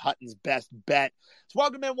 That's Hutton's best bet. Let's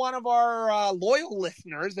welcome in one of our loyal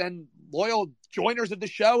listeners and loyal joiners of the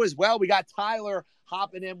show as well. We got Tyler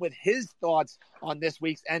hopping in with his thoughts on this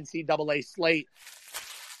week's NCAA slate.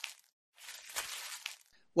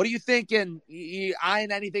 What are you thinking? You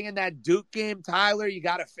eyeing anything in that Duke game, Tyler? You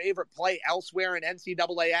got a favorite play elsewhere in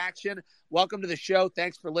NCAA action? Welcome to the show.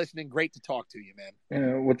 Thanks for listening. Great to talk to you,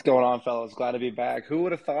 man. What's going on, fellas? Glad to be back. Who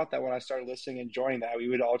would have thought that when I started listening and joining that, we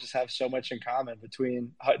would all just have so much in common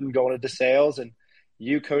between Hutton going to DeSales and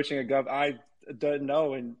you coaching a Gov. I don't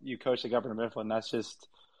know, and you coach a Governor Mifflin.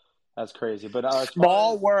 That's crazy. But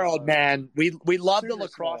small world, man. We love the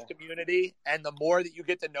lacrosse small community, and the more that you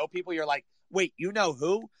get to know people, you're like, wait, you know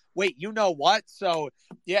who? Wait, you know what? So,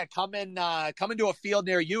 yeah, come into a field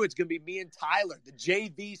near you. It's going to be me and Tyler, the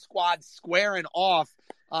JV squad squaring off.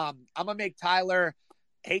 I'm going to make Tyler,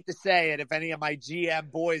 hate to say it if any of my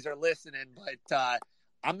GM boys are listening, but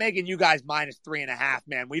I'm making you guys minus 3.5,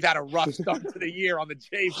 man. We've had a rough start to the year on the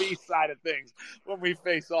JV side of things when we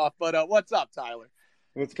face off. But what's up, Tyler?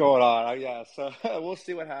 What's going on? Yeah, so we'll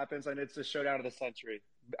see what happens. And it's the showdown of the century.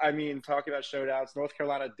 I mean, talking about showdowns, North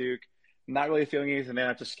Carolina, Duke. Not really feeling it, and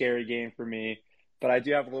then it's a scary game for me. But I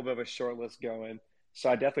do have a little bit of a short list going. So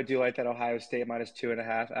I definitely do like that Ohio State minus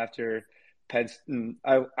 2.5 after Penn State.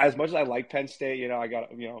 As much as I like Penn State, I got,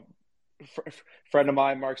 friend of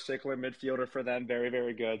mine, Mark Sickler, midfielder for them. Very,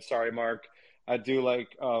 very good. Sorry, Mark. I do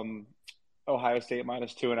like Ohio State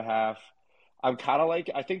minus 2.5. I'm kind of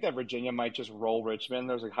like, I think that Virginia might just roll Richmond.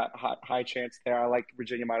 There's a high chance there. I like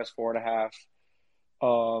Virginia minus 4.5.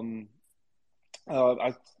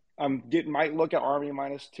 Might look at Army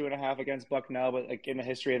minus 2.5 against Bucknell, but like in the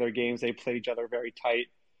history of their games, they played each other very tight.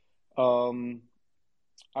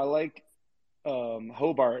 I like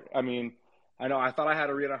Hobart. I mean, I thought I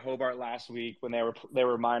had a read on Hobart last week when they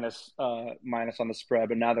were minus on the spread,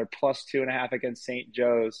 but now they're plus 2.5 against St.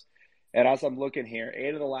 Joe's. And as I'm looking here,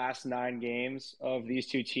 8 of the last 9 games of these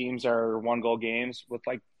two teams are 1-goal games, with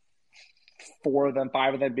like 5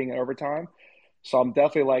 of them being in overtime. So I'm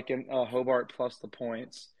definitely liking Hobart plus the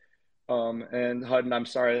points. And Hutton, I'm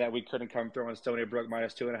sorry that we couldn't come through on Stony Brook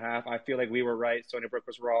minus 2.5. I feel like we were right. Stony Brook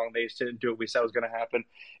was wrong. They just didn't do what we said was going to happen.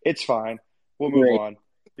 It's fine. We'll move on.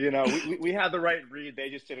 We had the right read. They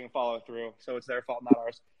just didn't follow through. So it's their fault, not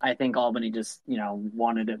ours. I think Albany just,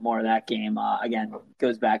 wanted it more of that game. Again,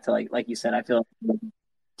 goes back to like you said, I feel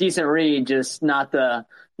decent read, just not the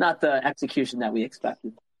execution that we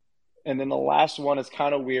expected. And then the last one is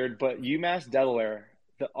kind of weird, but UMass Delaware,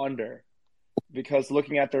 the under. Because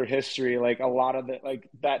looking at their history, like a lot of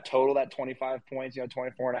that total, that 25 points,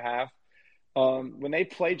 24.5, when they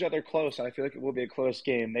play each other close, I feel like it will be a close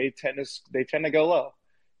game. They tend to go low,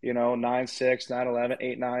 9-6,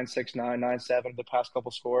 9-11, 8-9, 6-9, 9-7, the past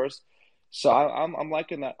couple scores. So I'm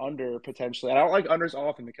liking that under potentially. And I don't like unders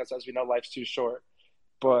often because, as we know, life's too short.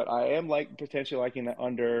 But I am potentially liking the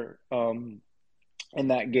under in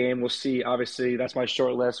that game. We'll see. Obviously, that's my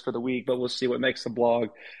short list for the week, but we'll see what makes the blog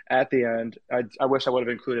at the end. I wish I would have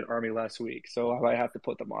included Army last week, so I might have to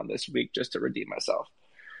put them on this week just to redeem myself.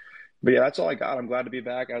 But yeah, that's all I got. I'm glad to be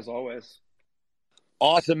back as always.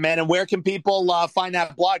 Awesome, man. And where can people find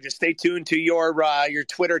that blog? Just stay tuned to your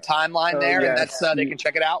Twitter timeline there, and that's they can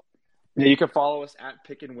check it out. Yeah, you can follow us at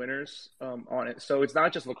Pickin' Winners on it. So it's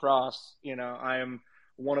not just lacrosse. I am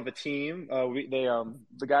one of a team.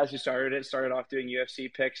 The guys who started off doing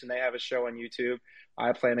UFC picks, and they have a show on YouTube.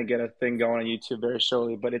 I plan to get a thing going on YouTube very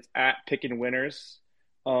shortly, but it's at Pickin' Winners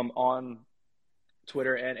on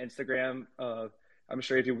Twitter and Instagram. I'm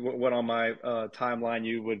sure if you went on my timeline,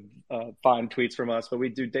 you would find tweets from us, but we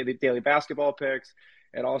do daily basketball picks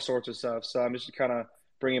and all sorts of stuff. So I'm just kind of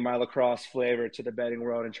bringing my lacrosse flavor to the betting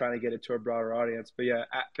world and trying to get it to a broader audience. But yeah,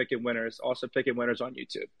 at Pickin' Winners, also Pickin' Winners on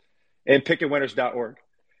YouTube. And pickandwinners.org.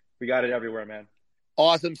 We got it everywhere, man.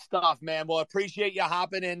 Awesome stuff, man. Well, appreciate you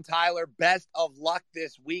hopping in, Tyler. Best of luck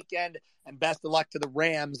this weekend, and best of luck to the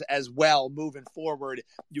Rams as well moving forward,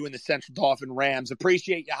 you and the Central Dauphin Rams.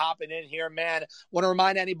 Appreciate you hopping in here, man. Want to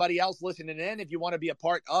remind anybody else listening in, if you want to be a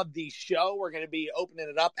part of the show, we're going to be opening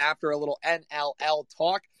it up after a little NLL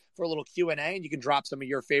talk for a little Q&A, and you can drop some of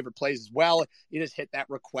your favorite plays as well. You just hit that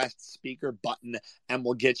request speaker button, and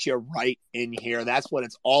we'll get you right in here. That's what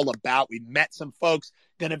it's all about. We met some folks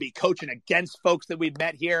going to be coaching against folks that we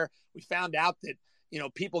met here. We found out that,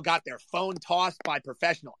 people got their phone tossed by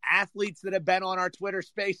professional athletes that have been on our Twitter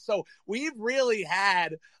space. So we've really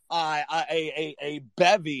had a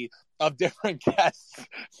bevy of different guests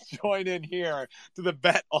join in here to the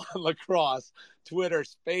Bet on Lacrosse Twitter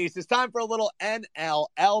space. It's time for a little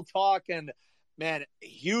NLL talk, and man,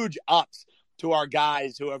 huge ups to our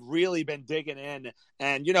guys who have really been digging in.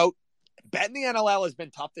 And, betting the NLL has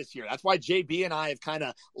been tough this year. That's why JB and I have kind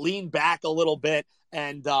of leaned back a little bit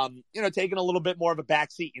and, taken a little bit more of a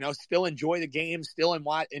backseat. Still enjoy the game, still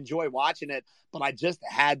enjoy watching it, but I just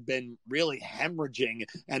had been really hemorrhaging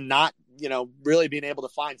and not, really being able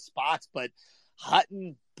to find spots. But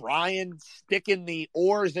Hutton, Brian, sticking the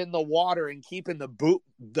oars in the water and keeping the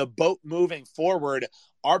boat moving forward.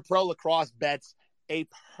 Our pro lacrosse bets a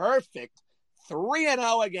perfect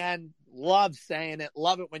 3-0 again. Love saying it.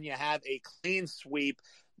 Love it when you have a clean sweep.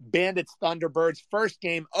 Bandits, Thunderbirds, first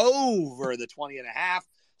game over the 20.5.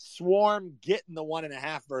 Swarm getting the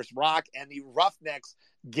 1.5 versus Rock, and the Roughnecks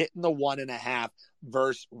getting the 1.5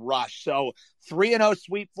 versus Rush. So 3-0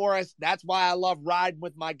 sweep for us. That's why I love riding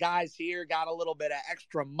with my guys here. Got a little bit of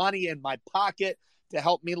extra money in my pocket to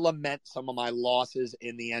help me lament some of my losses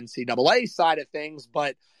in the NCAA side of things.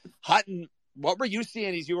 But Hutton, what were you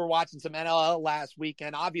seeing as you were watching some NLL last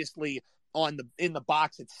weekend? Obviously in the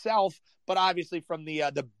box itself, but obviously from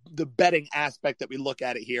the betting aspect that we look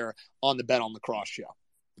at it here on the Bet on Lacrosse show.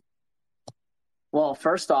 Well,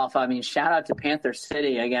 first off, shout out to Panther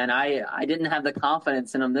City. Again, I didn't have the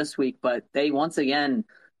confidence in them this week, but they once again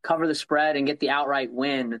cover the spread and get the outright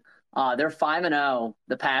win. They're 5-0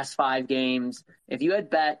 the past 5 games. If you had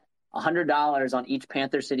bet $100 on each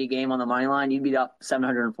Panther City game on the money line, you'd be up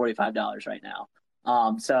 $745 right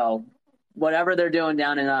now. So whatever they're doing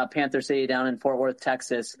down in Panther City, down in Fort Worth,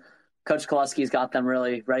 Texas, Coach Koleski's got them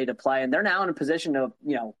really ready to play, and they're now in a position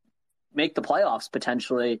to, make the playoffs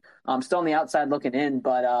potentially. Still on the outside looking in,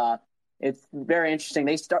 but it's very interesting.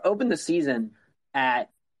 They opened the season at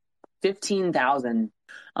 15,000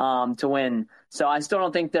 to win. So I still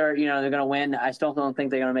don't think they're going to win. I still don't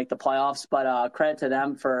think they're going to make the playoffs, but credit to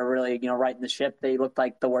them for really, righting the ship. They looked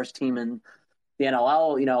like the worst team in the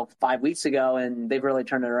NLL, 5 weeks ago, and they've really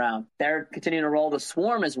turned it around. They're continuing to roll. The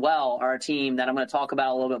Swarm as well are a team that I'm going to talk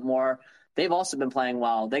about a little bit more. They've also been playing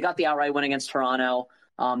well. They got the outright win against Toronto.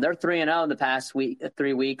 They're 3-0 in the past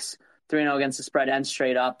 3 weeks, 3-0 against the spread and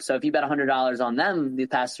straight up. So if you bet $100 on them the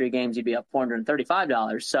past 3 games, you'd be up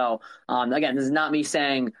 $435. So again, this is not me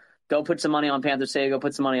saying go put some money on Panther City, go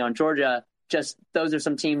put some money on Georgia. Just those are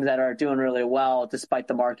some teams that are doing really well despite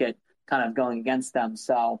the market kind of going against them.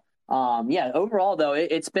 So overall though,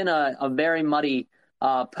 it's been a very muddy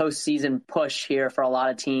postseason push here for a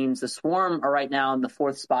lot of teams. The Swarm are right now in the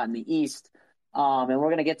 4th spot in the East. And we're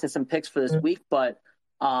going to get to some picks for this week, but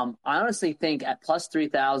I honestly think at plus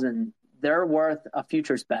 3,000, they're worth a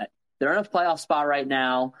futures bet. They're in a playoff spot right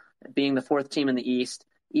now, being the 4th team in the East.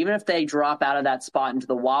 Even if they drop out of that spot into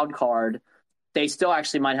the wild card, they still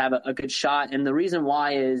actually might have a good shot. And the reason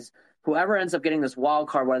why is whoever ends up getting this wild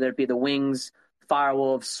card, whether it be the Wings,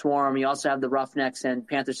 Firewolves, Swarm, you also have the Roughnecks and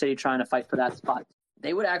Panther City trying to fight for that spot.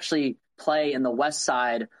 They would actually play in the west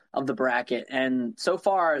side of the bracket. And so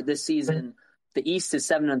far this season, the East is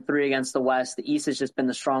 7-3 against the West. The East has just been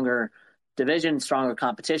the stronger division, stronger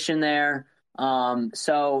competition there.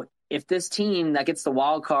 So if this team that gets the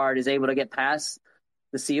wild card is able to get past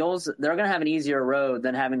the Seals, they're going to have an easier road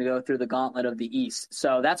than having to go through the gauntlet of the East.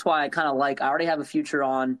 So that's why I already have a future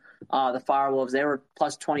on the Firewolves. They were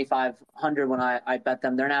plus 2,500 when I bet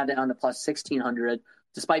them. They're now down to plus 1,600,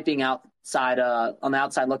 despite being outside on the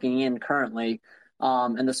outside looking in currently.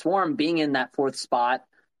 And the Swarm being in that 4th spot,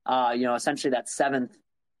 essentially that 7th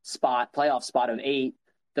spot, playoff spot of 8,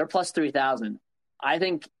 they're plus 3,000. I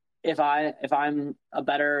think if I'm a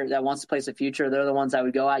bettor that wants to place a future, they're the ones I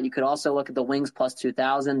would go at. You could also look at the Wings plus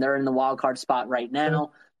 2,000. They're in the wild card spot right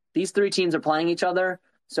now. These 3 teams are playing each other.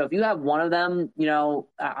 So if you have one of them,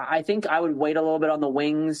 I think I would wait a little bit on the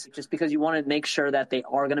Wings just because you want to make sure that they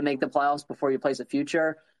are going to make the playoffs before you place a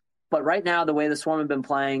future. But right now, the way the Swarm have been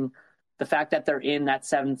playing, the fact that they're in that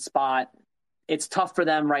 7th spot, it's tough for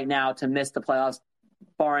them right now to miss the playoffs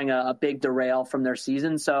barring a big derail from their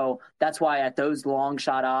season. So that's why at those long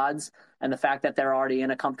shot odds and the fact that they're already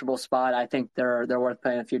in a comfortable spot, I think they're worth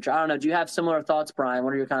playing in the future. I don't know. Do you have similar thoughts, Brian?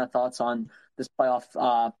 What are your kind of thoughts on this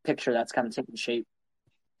playoff picture that's kind of taking shape?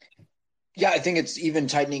 Yeah, I think it's even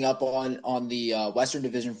tightening up on the Western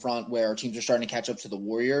Division front where teams are starting to catch up to the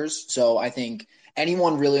Warriors. So I think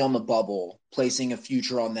anyone really on the bubble placing a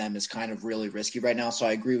future on them is kind of really risky right now. So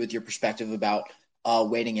I agree with your perspective about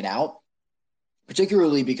waiting it out,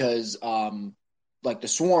 particularly because like the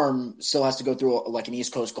Swarm still has to go through like an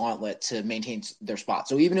East Coast gauntlet to maintain their spot.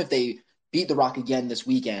 So even if they beat the Rock again this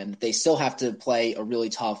weekend, they still have to play a really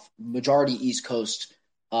tough majority East Coast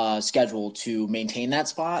schedule to maintain that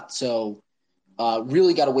spot. So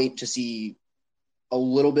really got to wait to see a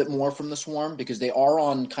little bit more from the Swarm because they are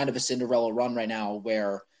on kind of a Cinderella run right now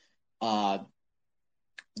where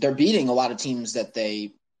they're beating a lot of teams that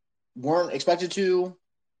they weren't expected to.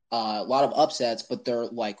 A lot of upsets, but they're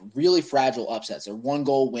like really fragile upsets. They're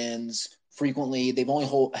 1-goal wins frequently. They've only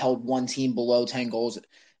held one team below 10 goals, and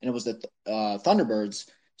it was the Thunderbirds.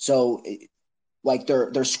 So like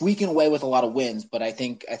they're squeaking away with a lot of wins, but I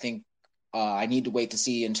think I need to wait to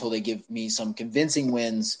see until they give me some convincing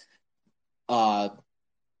wins,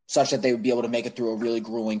 such that they would be able to make it through a really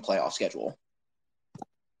grueling playoff schedule.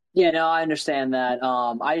 Yeah, no, I understand that.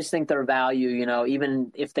 I just think their value,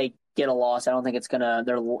 even if they get a loss, I don't think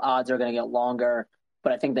their odds are gonna get longer,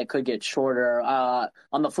 but I think they could get shorter.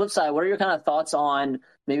 On the flip side, what are your kind of thoughts on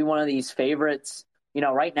maybe one of these favorites?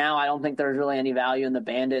 Right now, I don't think there's really any value in the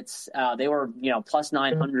Bandits. They were, plus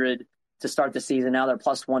 900 to start the season. Now they're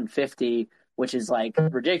plus 150, which is like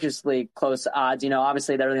ridiculously close odds.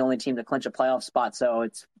 Obviously they're the only team to clinch a playoff spot, so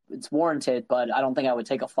it's warranted, but I don't think I would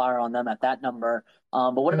take a flyer on them at that number.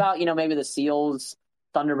 But what about, maybe the Seals,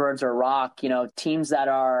 Thunderbirds, or Rock, teams that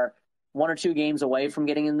are 1 or 2 games away from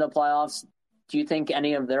getting into the playoffs? Do you think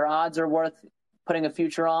any of their odds are worth putting a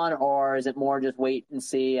future on, or is it more just wait and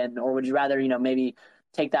see? Or would you rather, maybe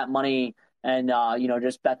take that money and,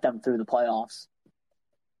 just bet them through the playoffs?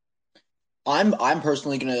 I'm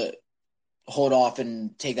personally going to hold off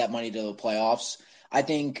and take that money to the playoffs. I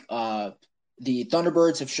think the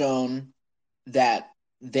Thunderbirds have shown that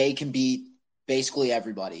they can beat basically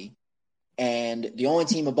everybody. And the only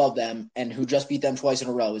team above them and who just beat them twice in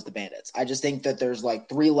a row is the Bandits. I just think that there's like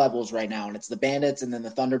 3 levels right now, and it's the Bandits and then the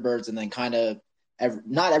Thunderbirds and then kind of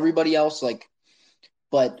not everybody else.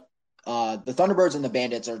 But the Thunderbirds and the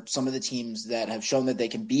Bandits are some of the teams that have shown that they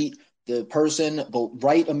can beat the person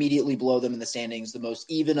right immediately below them in the standings, the most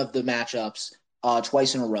even of the matchups,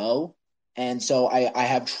 twice in a row. And so I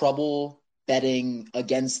have trouble betting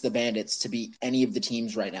against the Bandits to beat any of the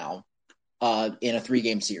teams right now in a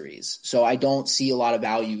 3-game series. So I don't see a lot of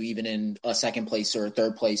value even in a second place or a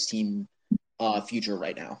third place team future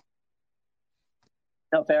right now.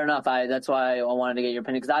 No, fair enough. That's why I wanted to get your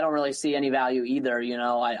opinion, because I don't really see any value either.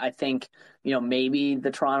 I think, maybe the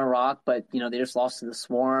Toronto Rock, but, they just lost to the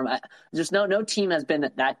Swarm. Just no team has been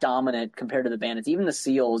that dominant compared to the Bandits. Even the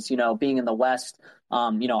Seals, being in the West,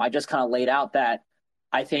 I just kind of laid out that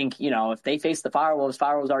I think, if they face the Firewolves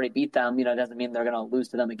already beat them. It doesn't mean they're going to lose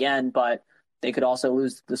to them again, but they could also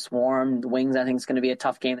lose to the Swarm. The Wings, I think, is going to be a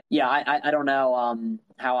tough game. Yeah, I don't know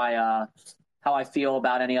how I feel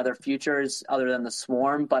about any other futures other than the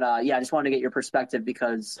Swarm. But I just wanted to get your perspective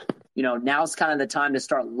because, now's kind of the time to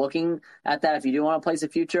start looking at that if you do want to place a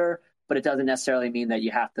future, but it doesn't necessarily mean that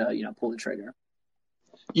you have to, pull the trigger.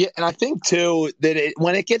 Yeah, and I think, too, that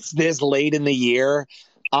when it gets this late in the year,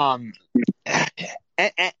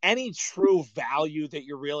 any true value that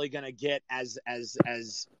you're really going to get as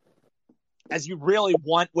you really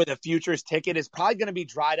want with a futures ticket is probably going to be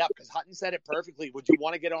dried up, because Hutton said it perfectly. Would you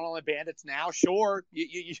want to get on the Bandits now? Sure.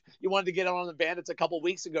 You wanted to get on the Bandits a couple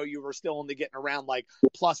weeks ago. You were still only getting around like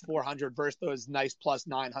plus 400 versus those nice plus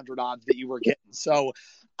 900 odds that you were getting. So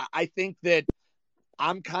I think that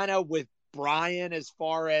I'm kind of with Brian as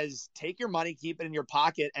far as take your money, keep it in your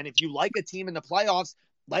pocket. And if you like a team in the playoffs,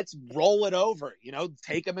 let's roll it over,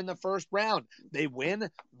 take them in the first round. They win,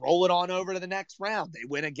 roll it on over to the next round. They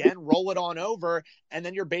win again, roll it on over. And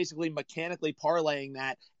then you're basically mechanically parlaying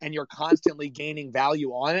that, and you're constantly gaining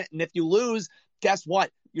value on it. And if you lose, guess what?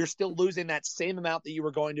 You're still losing that same amount that you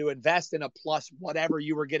were going to invest in a plus whatever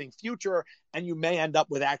you were getting future, and you may end up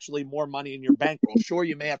with actually more money in your bankroll. Sure,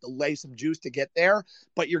 you may have to lay some juice to get there,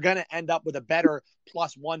 but you're going to end up with a better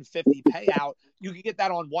plus 150 payout. You can get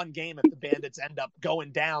that on one game if the Bandits end up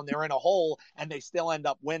going down. They're in a hole, and they still end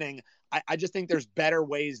up winning. I just think there's better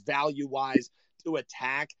ways value-wise to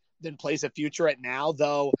attack than place a future at now,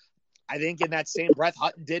 though. I think in that same breath,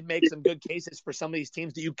 Hutton did make some good cases for some of these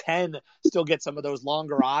teams that you can still get some of those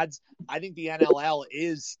longer odds. I think the NLL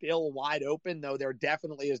is still wide open, though there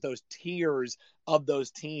definitely is those tiers of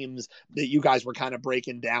those teams that you guys were kind of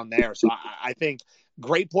breaking down there. So I think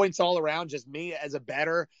great points all around. Just me as a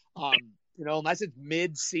bettor, unless it's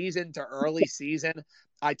mid-season to early season,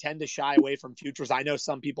 I tend to shy away from futures. I know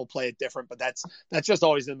some people play it different, but that's just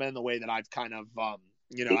always been the way that I've kind of,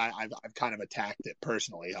 I've kind of attacked it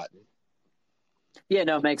personally, Hutton. Yeah,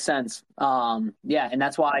 no, it makes sense. And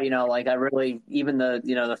that's why, I really, even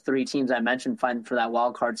the three teams I mentioned fighting for that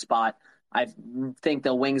wild card spot, I think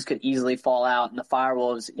the Wings could easily fall out, and the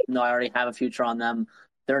Firewolves, even though I already have a future on them,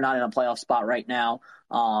 they're not in a playoff spot right now.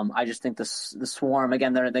 I just think the Swarm,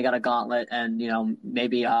 again, they got a gauntlet, and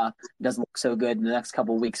maybe it doesn't look so good in the next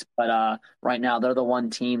couple of weeks. But right now, they're the one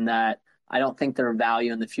team that I don't think their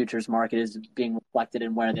value in the futures market is being reflected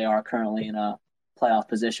in where they are currently in a playoff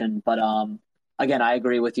position. But again, I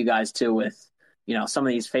agree with you guys too. With some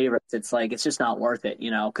of these favorites, it's just not worth it.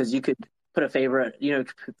 Because you could put a favorite,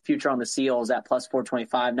 future on the Seals at plus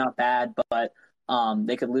 425, not bad, but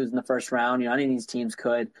they could lose in the first round. Any of these teams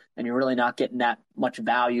could, and you're really not getting that much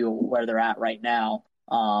value where they're at right now.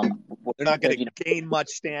 They're not going to gain much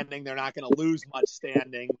standing. They're not going to lose much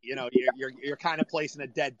standing. You're kind of placing a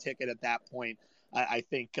dead ticket at that point. I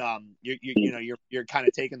think you're kind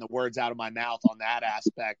of taking the words out of my mouth on that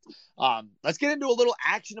aspect. Let's get into a little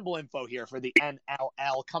actionable info here for the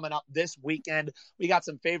NLL coming up this weekend. We got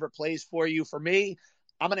some favorite plays for you. For me,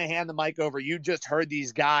 I'm going to hand the mic over. You just heard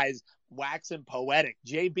these guys waxing poetic.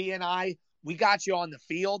 JB and I, we got you on the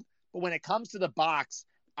field, but when it comes to the box,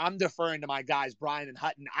 I'm deferring to my guys, Brian and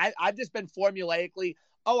Hutton. I've just been formulaically,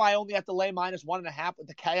 I only have to lay -1.5 with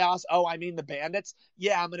the Chaos. I mean the Bandits.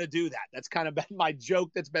 Yeah, I'm going to do that. That's kind of been my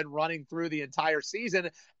joke that's been running through the entire season,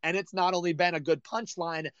 and it's not only been a good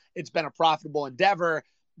punchline, it's been a profitable endeavor.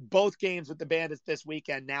 Both games with the Bandits this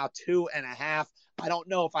weekend, now 2.5. I don't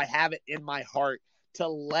know if I have it in my heart to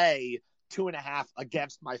lay 2.5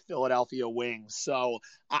 against my Philadelphia Wings. So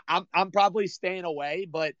I'm probably staying away,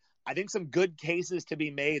 but I think some good cases to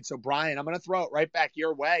be made. So Brian, I'm going to throw it right back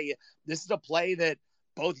your way. This is a play that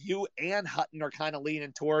both you and Hutton are kind of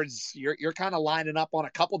leaning towards. You're kind of lining up on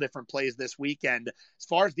a couple different plays this weekend. As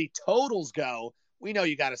far as the totals go, we know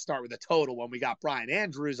you got to start with a total when we got Brian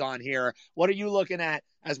Andrews on here. What are you looking at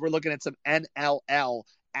as we're looking at some NLL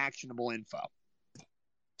actionable info?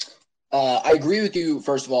 I agree with you,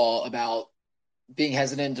 first of all, about being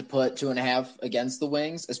hesitant to put 2.5 against the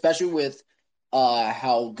Wings, especially with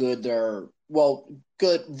how good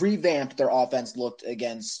revamped their offense looked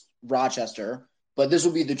against Rochester. But this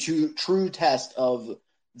will be the true test of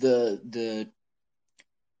the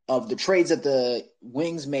trades that the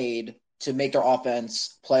Wings made to make their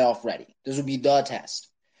offense playoff ready. This will be the test.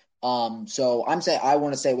 So I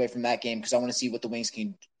want to stay away from that game because I want to see what the Wings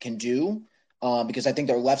can do. Because I think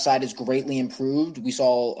their left side is greatly improved. We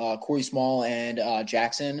saw Corey Small and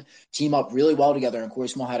Jackson team up really well together, and Corey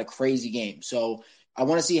Small had a crazy game. So I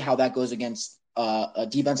want to see how that goes against a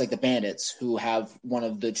defense like the Bandits, who have one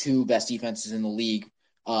of the two best defenses in the league,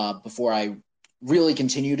 before I really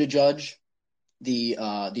continue to judge the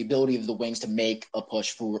ability of the Wings to make a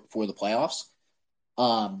push for the playoffs.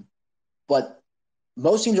 But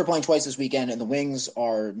most teams are playing twice this weekend, and the Wings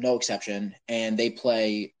are no exception, and they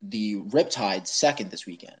play the Riptide second this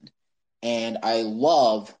weekend. And I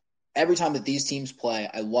love every time that these teams play,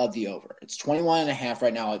 I love the over. It's 21.5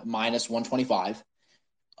 right now at -125.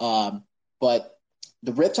 But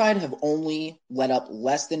the Riptide have only let up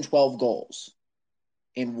less than 12 goals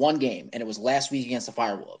in one game, and it was last week against the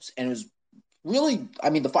Firewolves. And it was really,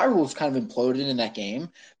 the Firewolves kind of imploded in that game.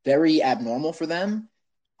 Very abnormal for them.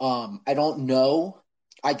 I don't know.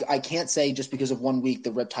 I can't say just because of 1 week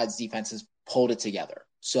the Riptide's defense has pulled it together.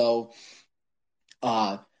 So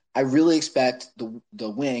I really expect the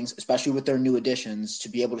Wings, especially with their new additions, to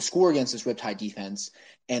be able to score against this Riptide defense.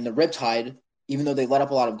 And the Riptide, even though they let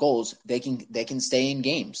up a lot of goals, they can stay in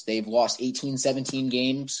games. They've lost 18, 17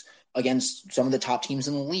 games against some of the top teams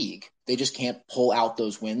in the league. They just can't pull out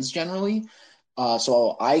those wins generally.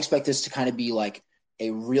 So I expect this to kind of be like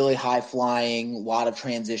a really high-flying, lot of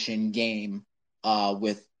transition game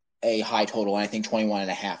with a high total. And I think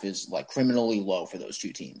 21.5 is like criminally low for those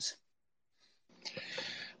two teams.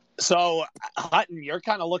 So, Hutton, you're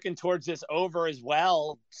kind of looking towards this over as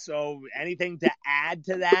well. So anything to add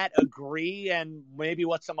to that? Agree? And maybe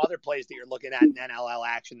what's some other plays that you're looking at in NLL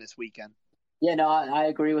action this weekend? Yeah, no, I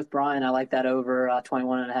agree with Brian. I like that over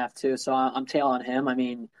 21.5 too. So I'm tailing him.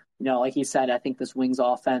 Like he said, I think this Wings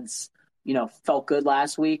offense, felt good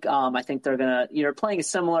last week. I think they're going to, playing a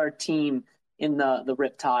similar team in the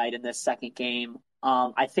Riptide in this second game.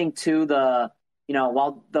 I think too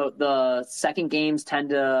while the second games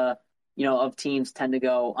tend to of teams tend to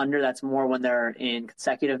go under, that's more when they're in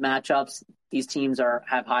consecutive matchups. These teams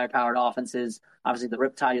have higher powered offenses. Obviously, the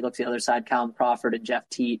Riptide, you look to the other side, Callum Crawford and Jeff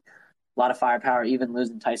Teat, a lot of firepower, even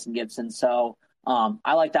losing Tyson Gibson. So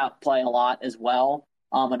I like that play a lot as well.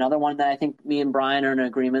 Another one that I think me and Brian are in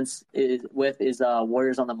agreements is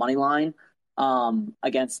Warriors on the money line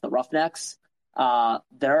against the Roughnecks.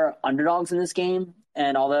 They're underdogs in this game,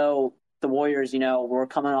 and although the Warriors, were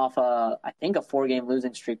coming off a 4-game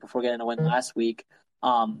losing streak before getting a win last week,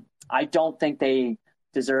 I don't think they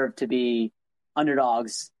deserve to be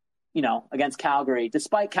underdogs, against Calgary.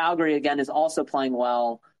 Despite Calgary, again, is also playing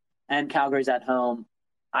well, and Calgary's at home.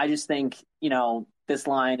 I just think, this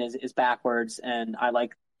line is backwards, and I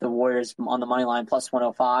like the Warriors on the money line plus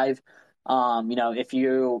 105. If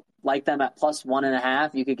you like them at plus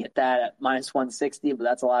 1.5, you could get that at minus 160, but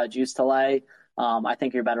that's a lot of juice to lay. I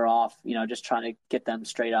think you're better off, just trying to get them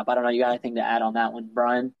straight up. I don't know. You got anything to add on that one,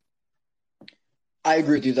 Brian? I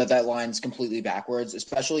agree with you that line's completely backwards,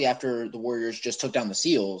 especially after the Warriors just took down the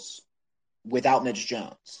Seals without Mitch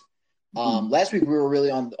Jones. Last week we were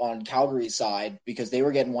really on Calgary's side because they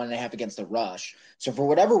were getting 1.5 against the Rush. So for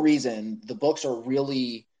whatever reason, the books are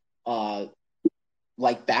really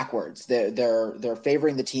backwards. They're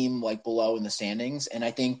favoring the team below in the standings, and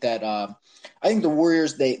I think that the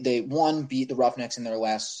Warriors they beat the Roughnecks in their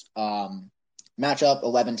last matchup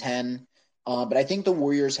 11-10. But I think the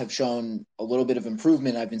Warriors have shown a little bit of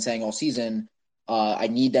improvement. I've been saying all season, I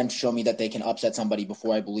need them to show me that they can upset somebody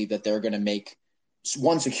before I believe that they're going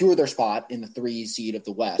to secure their spot in the 3 seed of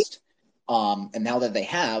the West. And now that they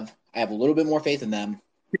have, I have a little bit more faith in them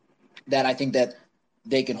that I think that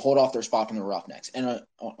they can hold off their spot from the Roughnecks. And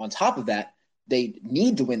on top of that, they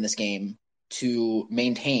need to win this game to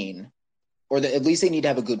maintain, or at least they need to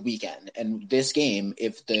have a good weekend. And this game,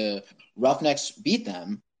 if the Roughnecks beat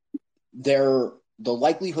them, the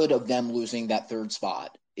likelihood of them losing that 3rd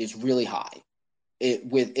spot is really high.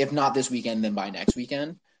 If not this weekend, then by next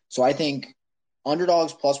weekend. So I think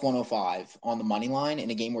underdogs plus 105 on the money line in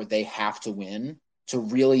a game where they have to win to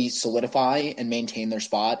really solidify and maintain their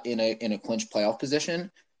spot in a clinch playoff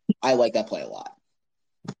position. I like that play a lot.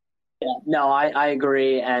 Yeah, no, I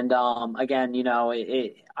agree. And again,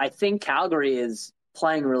 I think Calgary is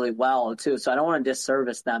playing really well too. So I don't want to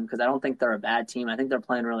disservice them because I don't think they're a bad team. I think they're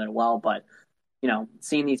playing really well. But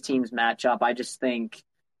seeing these teams match up, I just think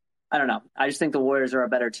the Warriors are a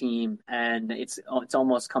better team, and it's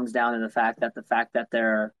almost comes down to the fact that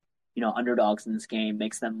they're underdogs in this game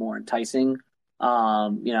makes them more enticing.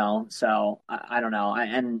 So I don't know.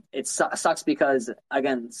 And it sucks because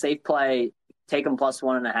again, safe play, take them plus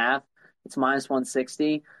 1.5. It's minus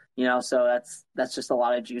 160. So that's just a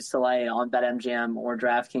lot of juice to lay on BetMGM or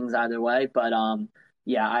DraftKings either way. But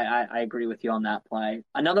yeah, I agree with you on that play.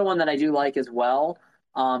 Another one that I do like as well.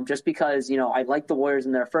 Just because, I like the Warriors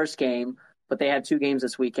in their first game, but they have 2 games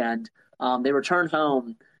this weekend. They return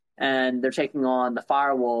home, and they're taking on the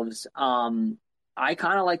Firewolves. I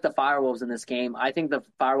kind of like the Firewolves in this game. I think the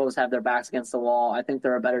Firewolves have their backs against the wall. I think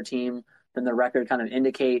they're a better team than their record kind of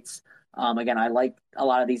indicates. Again, I like a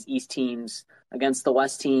lot of these East teams against the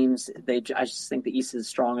West teams. I just think the East is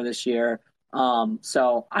stronger this year.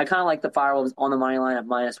 So I kind of like the Firewolves on the money line at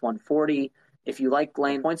minus 140. If you like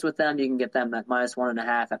laying points with them, you can get them at minus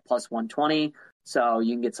 1.5 at plus 120. So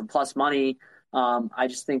you can get some plus money. I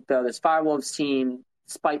just think, though, this Firewolves team,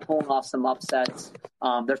 despite pulling off some upsets,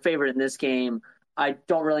 they're favored in this game. I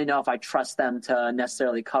don't really know if I trust them to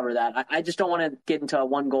necessarily cover that. I just don't want to get into a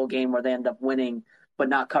 1-goal game where they end up winning but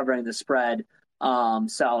not covering the spread.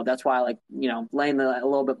 So that's why I like, laying a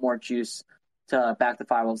little bit more juice to back the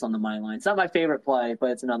Firewolves on the money line. It's not my favorite play,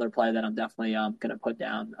 but it's another play that I'm definitely going to put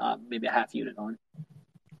down maybe a half unit on.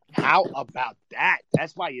 How about that?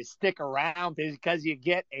 That's why you stick around, because you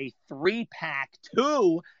get a 3-pack,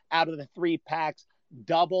 2 out of the 3 packs,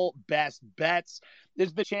 double best bets.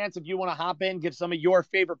 There's the chance if you want to hop in, give some of your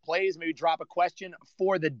favorite plays, maybe drop a question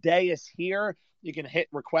for the dais here. You can hit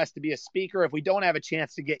request to be a speaker. If we don't have a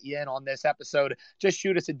chance to get you in on this episode, just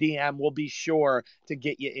shoot us a DM. We'll be sure to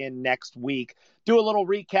get you in next week. Do a little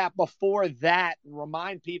recap before that.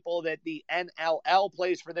 Remind people that the NLL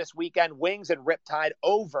plays for this weekend. Wings and Riptide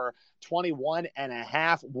over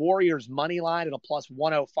 21.5. Warriors money line at a plus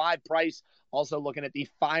 105 price. Also looking at the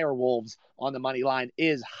Firewolves on the money line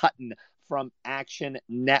is Hutton from Action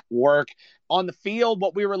Network. On the field,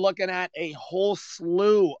 what we were looking at, a whole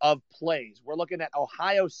slew of plays. We're looking at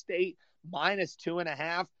Ohio State minus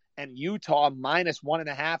 2.5 and Utah minus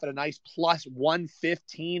 1.5 at a nice plus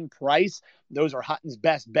 115 price. Those are Hutton's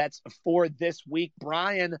best bets for this week.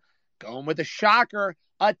 Brian going with a shocker,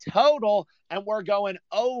 a total, and we're going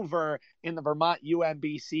over in the Vermont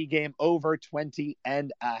UMBC game, over 20.5.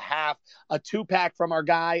 A 2-pack from our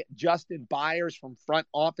guy, Justin Byers from Front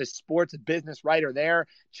Office Sports, a business writer there.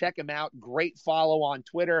 Check him out. Great follow on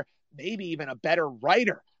Twitter. Maybe even a better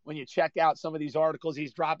writer when you check out some of these articles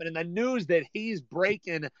he's dropping. And the news that he's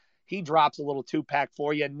breaking, he drops a little 2-pack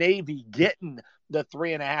for you. Navy getting the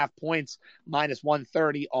 3.5 points, minus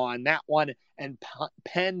 130 on that one. And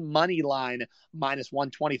Penn money line, minus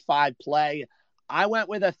 125 play. I went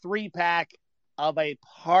with a 3-pack of a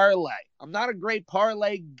parlay. I'm not a great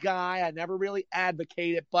parlay guy. I never really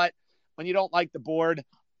advocate it, but when you don't like the board,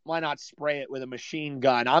 why not spray it with a machine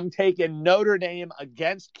gun? I'm taking Notre Dame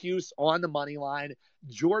against Cuse on the money line,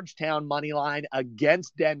 Georgetown money line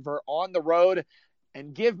against Denver on the road,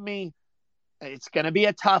 and give me, it's going to be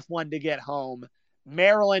a tough one to get home,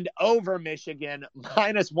 Maryland over Michigan,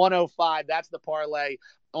 minus 105. That's the parlay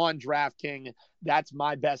on DraftKings. That's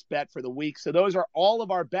my best bet for the week. So those are all of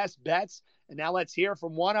our best bets. And now let's hear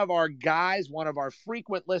from one of our guys, one of our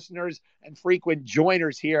frequent listeners and frequent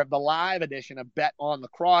joiners here of the live edition of Bet on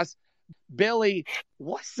Lacrosse. Billy,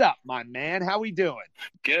 what's up, my man? How we doing?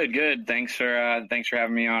 Good. Thanks for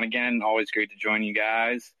having me on again. Always great to join you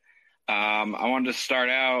guys. I wanted to start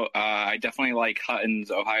out. I definitely like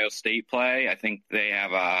Hutton's Ohio State play. I think they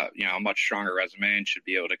have a much stronger resume and should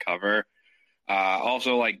be able to cover.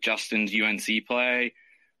 Also like Justin's UNC play.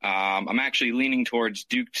 I'm actually leaning towards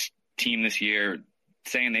Duke's team this year,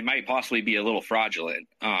 saying they might possibly be a little fraudulent.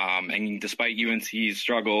 And despite UNC's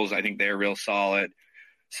struggles, I think they're real solid.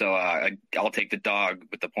 So I'll take the dog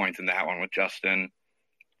with the points in that one with Justin.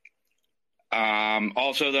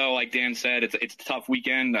 Also, though, like Dan said, it's a tough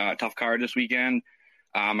weekend, tough card this weekend.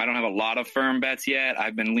 I don't have a lot of firm bets yet.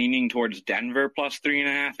 I've been leaning towards Denver plus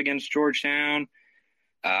 3.5 against Georgetown.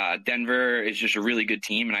 Denver is just a really good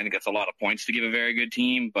team, and I think that's a lot of points to give a very good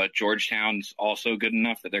team, but Georgetown's also good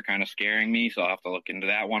enough that they're kind of scaring me, so I'll have to look into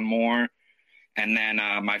that one more. And then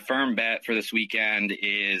my firm bet for this weekend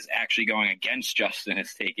is actually going against Justin.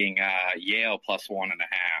 It's taking Yale plus 1.5.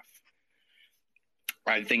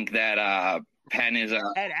 I think that Penn is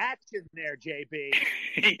head action there,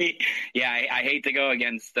 JB. Yeah, I hate to go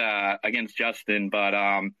against Justin, but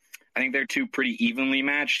I think they're two pretty evenly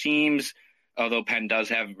matched teams. Although Penn does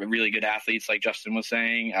have really good athletes, like Justin was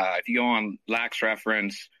saying. If you go on lacrosse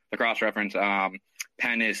reference,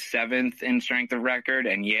 Penn is 7th in strength of record,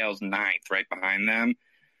 and Yale's 9th, right behind them.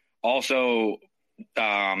 Also,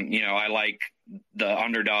 I like the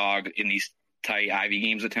underdog in these tight Ivy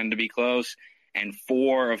games that tend to be close. And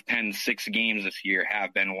 4 of Penn's 6 games this year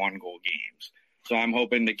have been 1-goal games. So I'm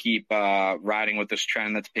hoping to keep riding with this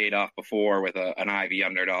trend that's paid off before with an Ivy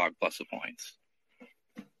underdog plus the points.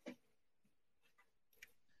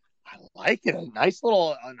 I like it. A nice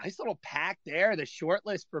little pack there. The short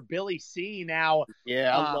list for Billy C. Now,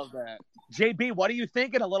 yeah, I love that. JB, what are you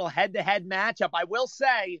thinking? A little head-to-head matchup. I will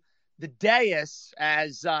say the Deus,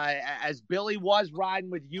 as Billy was riding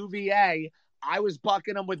with UVA, I was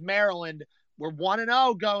bucking him with Maryland. We're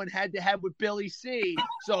 1-0 going head-to-head with Billy C.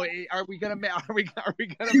 So are we gonna make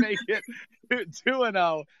it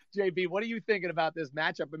 2-0? JB, what are you thinking about this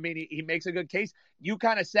matchup? I mean, he makes a good case. You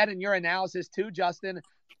kind of said in your analysis too, Justin,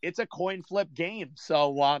 it's a coin flip game.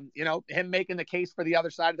 So him making the case for the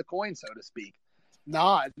other side of the coin, so to speak.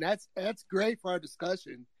 Nah, that's great for our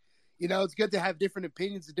discussion. It's good to have different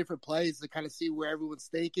opinions and different plays to kind of see where everyone's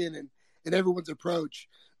thinking and everyone's approach.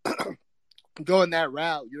 Going that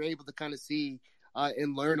route, you're able to kind of see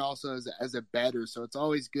and learn also as a bettor. So it's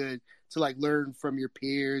always good to learn from your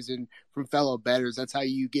peers and from fellow bettors. That's how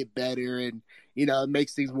you get better, and it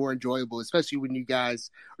makes things more enjoyable, especially when you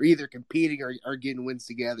guys are either competing or getting wins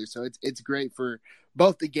together. So it's great for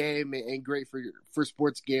both the game and great for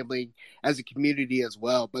sports gambling as a community as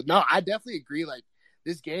well. But no, I definitely agree.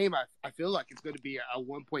 This game, I feel like it's going to be a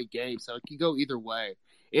 1-point game, so it can go either way.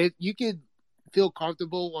 You could feel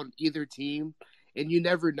comfortable on either team, and you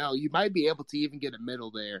never know. You might be able to even get a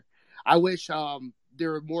middle there. I wish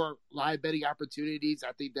there were more live betting opportunities.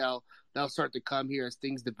 I think they'll start to come here as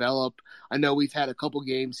things develop. I know we've had a couple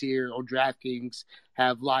games here on DraftKings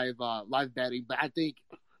have live betting, but I think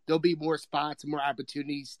there'll be more spots, more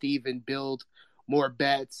opportunities, Steve, and build more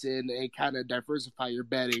bets and kind of diversify your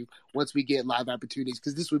betting once we get live opportunities,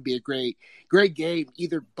 because this would be a great game,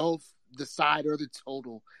 either both the side or the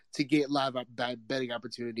total, to get live betting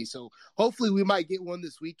opportunities. So hopefully we might get one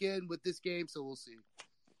this weekend with this game, so we'll see.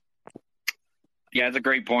 Yeah, it's a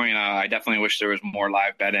great point. I definitely wish there was more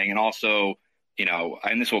live betting, and also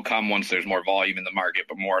and this will come once there's more volume in the market,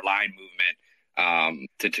 but more line movement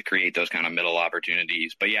to create those kind of middle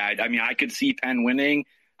opportunities. But yeah, I mean, I could see Penn winning.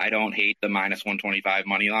 I don't hate the minus 125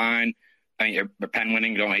 money line. Penn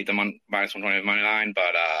winning, don't hate the minus 125 money line,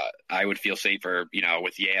 but I would feel safer,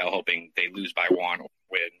 with Yale hoping they lose by 1 or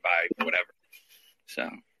win by whatever. So.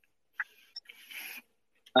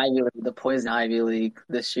 The Poison Ivy League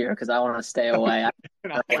this year because I want to stay away.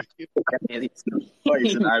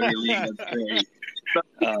 Poison Ivy League,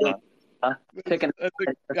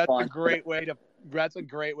 that's great. That's a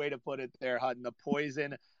great way to put it there, Hutton. The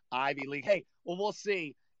Poison Ivy League. Hey, well, we'll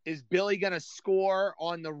see. Is Billy going to score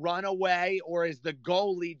on the runaway, or is the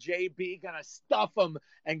goalie JB going to stuff him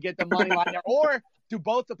and get the money line there, or do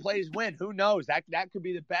both the plays win? Who knows? That could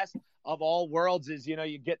be the best of all worlds. Is you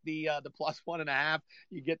get the plus 1.5,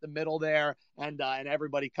 you get the middle there, and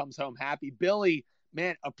everybody comes home happy. Billy,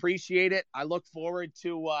 man, appreciate it. I look forward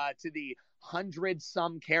to the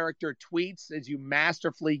 100-some character tweets as you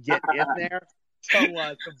masterfully get in there. So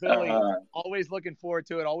Billy, always looking forward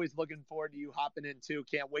to it. Always looking forward to you hopping in too.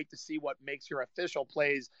 Can't wait to see what makes your official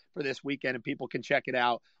plays for this weekend, and people can check it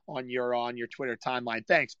out on your Twitter timeline.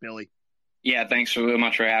 Thanks, Billy. Yeah, thanks so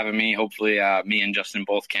much for having me. Hopefully, me and Justin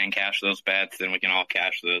both can cash those bets, and we can all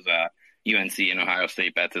cash those UNC and Ohio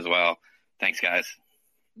State bets as well. Thanks, guys.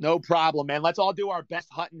 No problem, man. Let's all do our best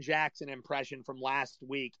Hutton Jackson impression from last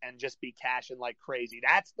week and just be cashing like crazy.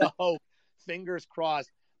 That's the hope. Fingers crossed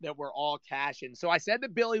that we're all cashing. So I said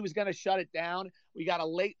that Billy was going to shut it down. We got a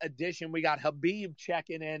late addition. We got Habib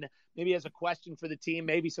checking in. Maybe has a question for the team,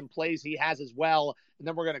 maybe some plays he has as well. And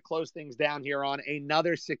then we're going to close things down here on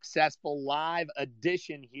another successful live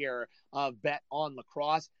edition here of Bet on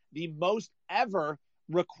Lacrosse, the most ever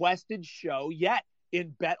requested show yet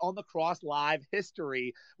in Bet on Lacrosse live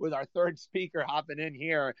history, with our third speaker hopping in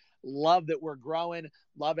here. Love that we're growing.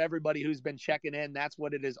 Love everybody who's been checking in. That's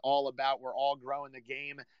what it is all about. We're all growing the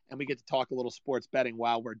game, and we get to talk a little sports betting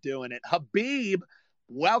while we're doing it. Habib,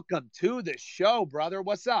 welcome to the show, brother.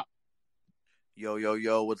 What's up?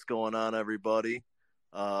 Yo, what's going on, everybody?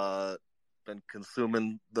 Been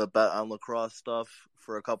consuming the Bet on Lacrosse stuff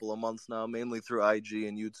for a couple of months now, mainly through IG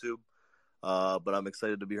and YouTube. But I'm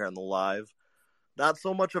excited to be here on the live. Not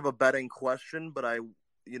so much of a betting question, but I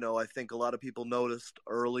think a lot of people noticed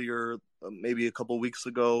earlier, maybe a couple weeks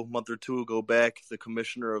ago, a month or two ago back, the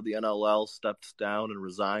commissioner of the NLL stepped down and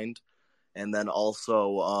resigned. And then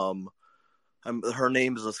also, her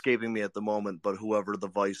name is escaping me at the moment, but whoever the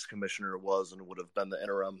vice commissioner was and would have been the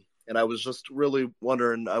interim. And I was just really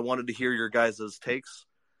wondering, I wanted to hear your guys' takes.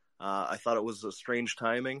 I thought it was a strange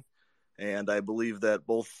timing, and I believe that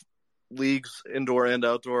both leagues, indoor and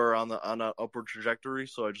outdoor, are on an upward trajectory.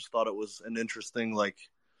 So I just thought it was an interesting,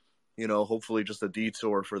 hopefully just a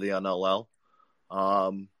detour for the NLL.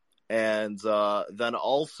 And then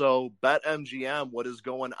also BetMGM, what is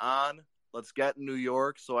going on? Let's get in New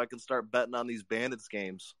York so I can start betting on these Bandits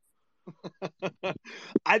games.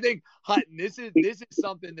 I think, Hutton, this is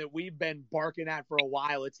something that we've been barking at for a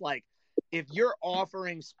while. It's like, if you're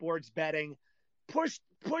offering sports betting, push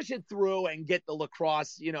it through and get the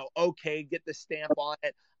lacrosse, get the stamp on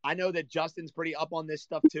it. I know that Justin's pretty up on this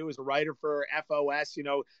stuff too, as a writer for FOS,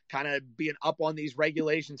 kind of being up on these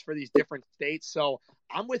regulations for these different states. So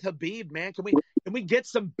I'm with Habib, man. Can we get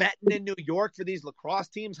some betting in New York for these lacrosse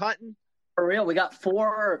teams, Hutton? For real, we got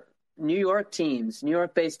 4 New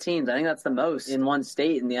York-based teams. I think that's the most in one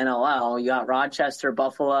state in the NLL. You got Rochester,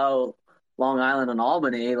 Buffalo, Long Island, and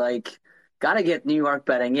Albany. Got to get New York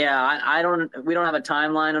betting. Yeah, we don't have a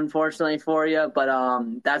timeline, unfortunately, for you, but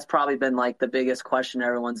that's probably been the biggest question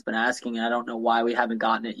everyone's been asking. I don't know why we haven't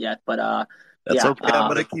gotten it yet, but that's okay. I'm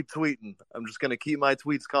going to keep tweeting. I'm just going to keep my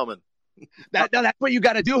tweets coming. That's what you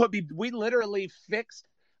got to do, Habib. We literally fixed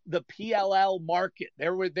the PLL market.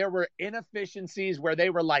 There were inefficiencies where they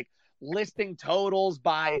were listing totals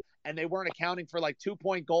and they weren't accounting for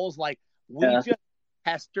 2-point goals. Just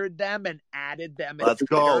pestered them and added them. Let's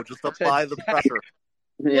go. Just apply the pressure.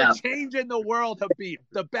 We're changing the world, Habib.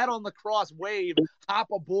 The Bet on Lacrosse wave, hop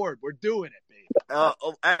aboard. We're doing it,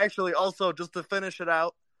 baby. Actually, also, just to finish it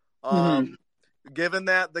out, given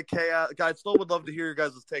that the chaos, I still would love to hear your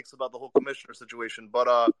guys' takes about the whole commissioner situation.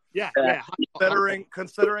 But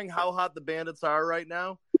considering how hot the Bandits are right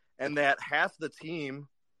now, and that half the team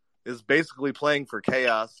is basically playing for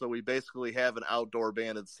chaos, so we basically have an outdoor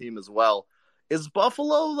Bandits team as well. Is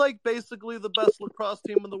Buffalo basically the best lacrosse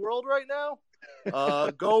team in the world right now?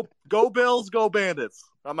 Go Bills, go Bandits.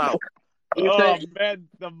 I'm out. Oh, man,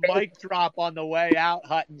 the mic drop on the way out,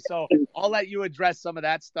 Hutton. So I'll let you address some of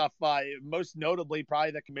that stuff. Most notably,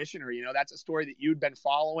 probably the commissioner. That's a story that you'd been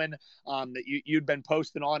following, that you'd been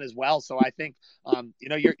posting on as well. So I think,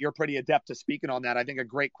 you're pretty adept to speaking on that. I think a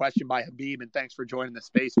great question by Habib, and thanks for joining the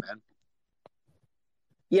space, man.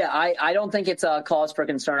 Yeah, I don't think it's a cause for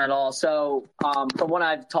concern at all. So from when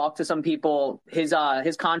I've talked to some people, his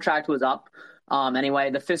contract was up.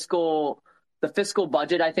 Anyway, the fiscal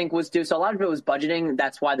budget, I think, was due. So a lot of it was budgeting.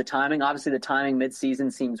 That's why the timing. Obviously, the timing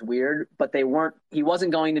midseason seems weird, but he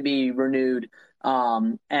wasn't going to be renewed.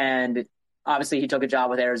 And obviously, he took a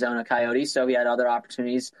job with Arizona Coyotes, so he had other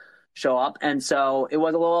opportunities show up. And so it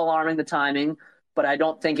was a little alarming, the timing, but I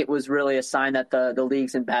don't think it was really a sign that the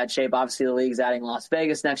league's in bad shape. Obviously, the league's adding Las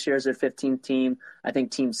Vegas next year as their 15th team. I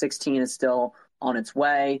think Team 16 is still on its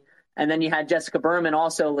way. And then you had Jessica Berman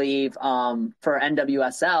also leave for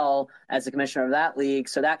NWSL as the commissioner of that league.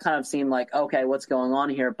 So that kind of seemed like, okay, what's going on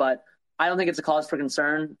here? But I don't think it's a cause for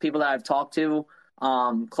concern. People that I've talked to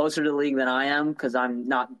closer to the league than I am, because I'm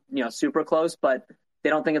not super close, but they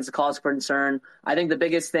don't think it's a cause for concern. I think the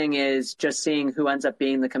biggest thing is just seeing who ends up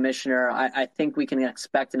being the commissioner. I think we can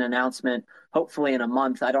expect an announcement hopefully in a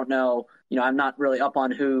month. I don't know. I'm not really up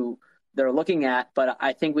on who they're looking at, but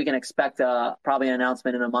I think we can expect probably an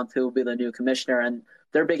announcement in a month who will be the new commissioner. And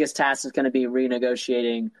their biggest task is going to be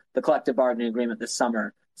renegotiating the collective bargaining agreement this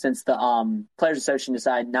summer, since the Players Association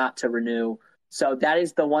decided not to renew. So that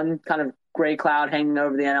is the one kind of gray cloud hanging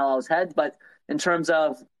over the NLL's head. But in terms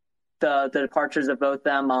of the departures of both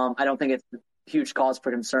them, I don't think it's a huge cause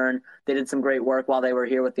for concern. They did some great work while they were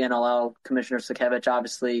here with the NLL. Commissioner Sakevich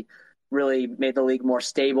obviously really made the league more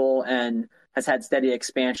stable and has had steady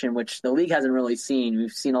expansion, which the league hasn't really seen.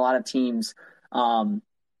 We've seen a lot of teams,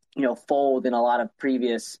 fold in a lot of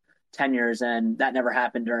previous tenures, and that never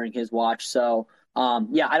happened during his watch. So, I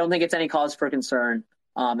don't think it's any cause for concern.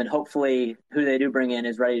 And hopefully who they do bring in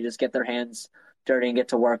is ready to just get their hands dirty and get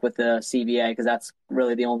to work with the CBA, because that's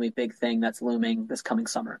really the only big thing that's looming this coming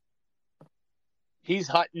summer. He's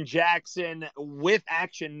Hutton Jackson with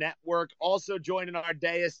Action Network. Also joining our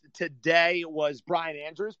dais today was Brian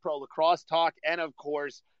Andrews, Pro Lacrosse Talk, and of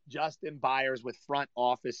course, Justin Byers with Front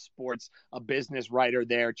Office Sports, a business writer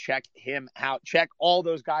there. Check him out. Check all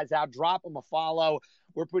those guys out. Drop them a follow.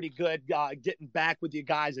 We're pretty good getting back with you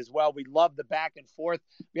guys as well. We love the back and forth.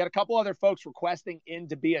 We had a couple other folks requesting in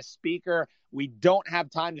to be a speaker. We don't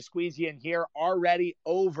have time to squeeze you in here. Already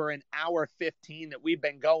over an hour 15 that we've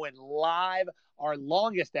been going live. Our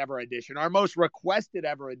longest ever edition, our most requested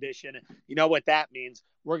ever edition. You know what that means.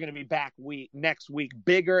 We're going to be back next week,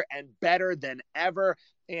 bigger and better than ever.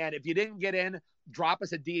 And if you didn't get in, drop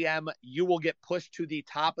us a DM. You will get pushed to the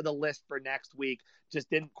top of the list for next week. Just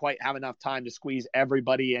didn't quite have enough time to squeeze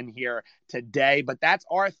everybody in here today. But that's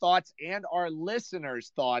our thoughts and our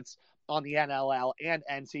listeners' thoughts on the NLL and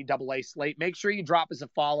NCAA slate. Make sure you drop us a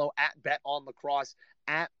follow at BetOnLacrosse,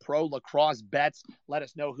 at Pro Lacrosse Bets. Let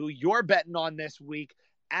us know who you're betting on this week.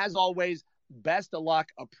 As always, best of luck.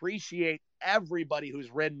 Appreciate everybody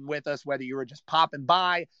who's ridden with us, whether you were just popping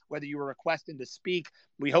by, whether you were requesting to speak.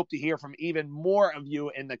 We hope to hear from even more of you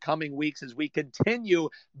in the coming weeks as we continue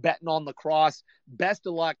betting on lacrosse. Best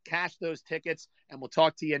of luck. Cash those tickets, and we'll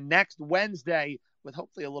talk to you next Wednesday with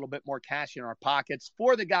hopefully a little bit more cash in our pockets.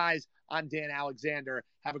 For the guys, I'm Dan Alexander.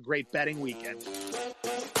 Have a great betting weekend.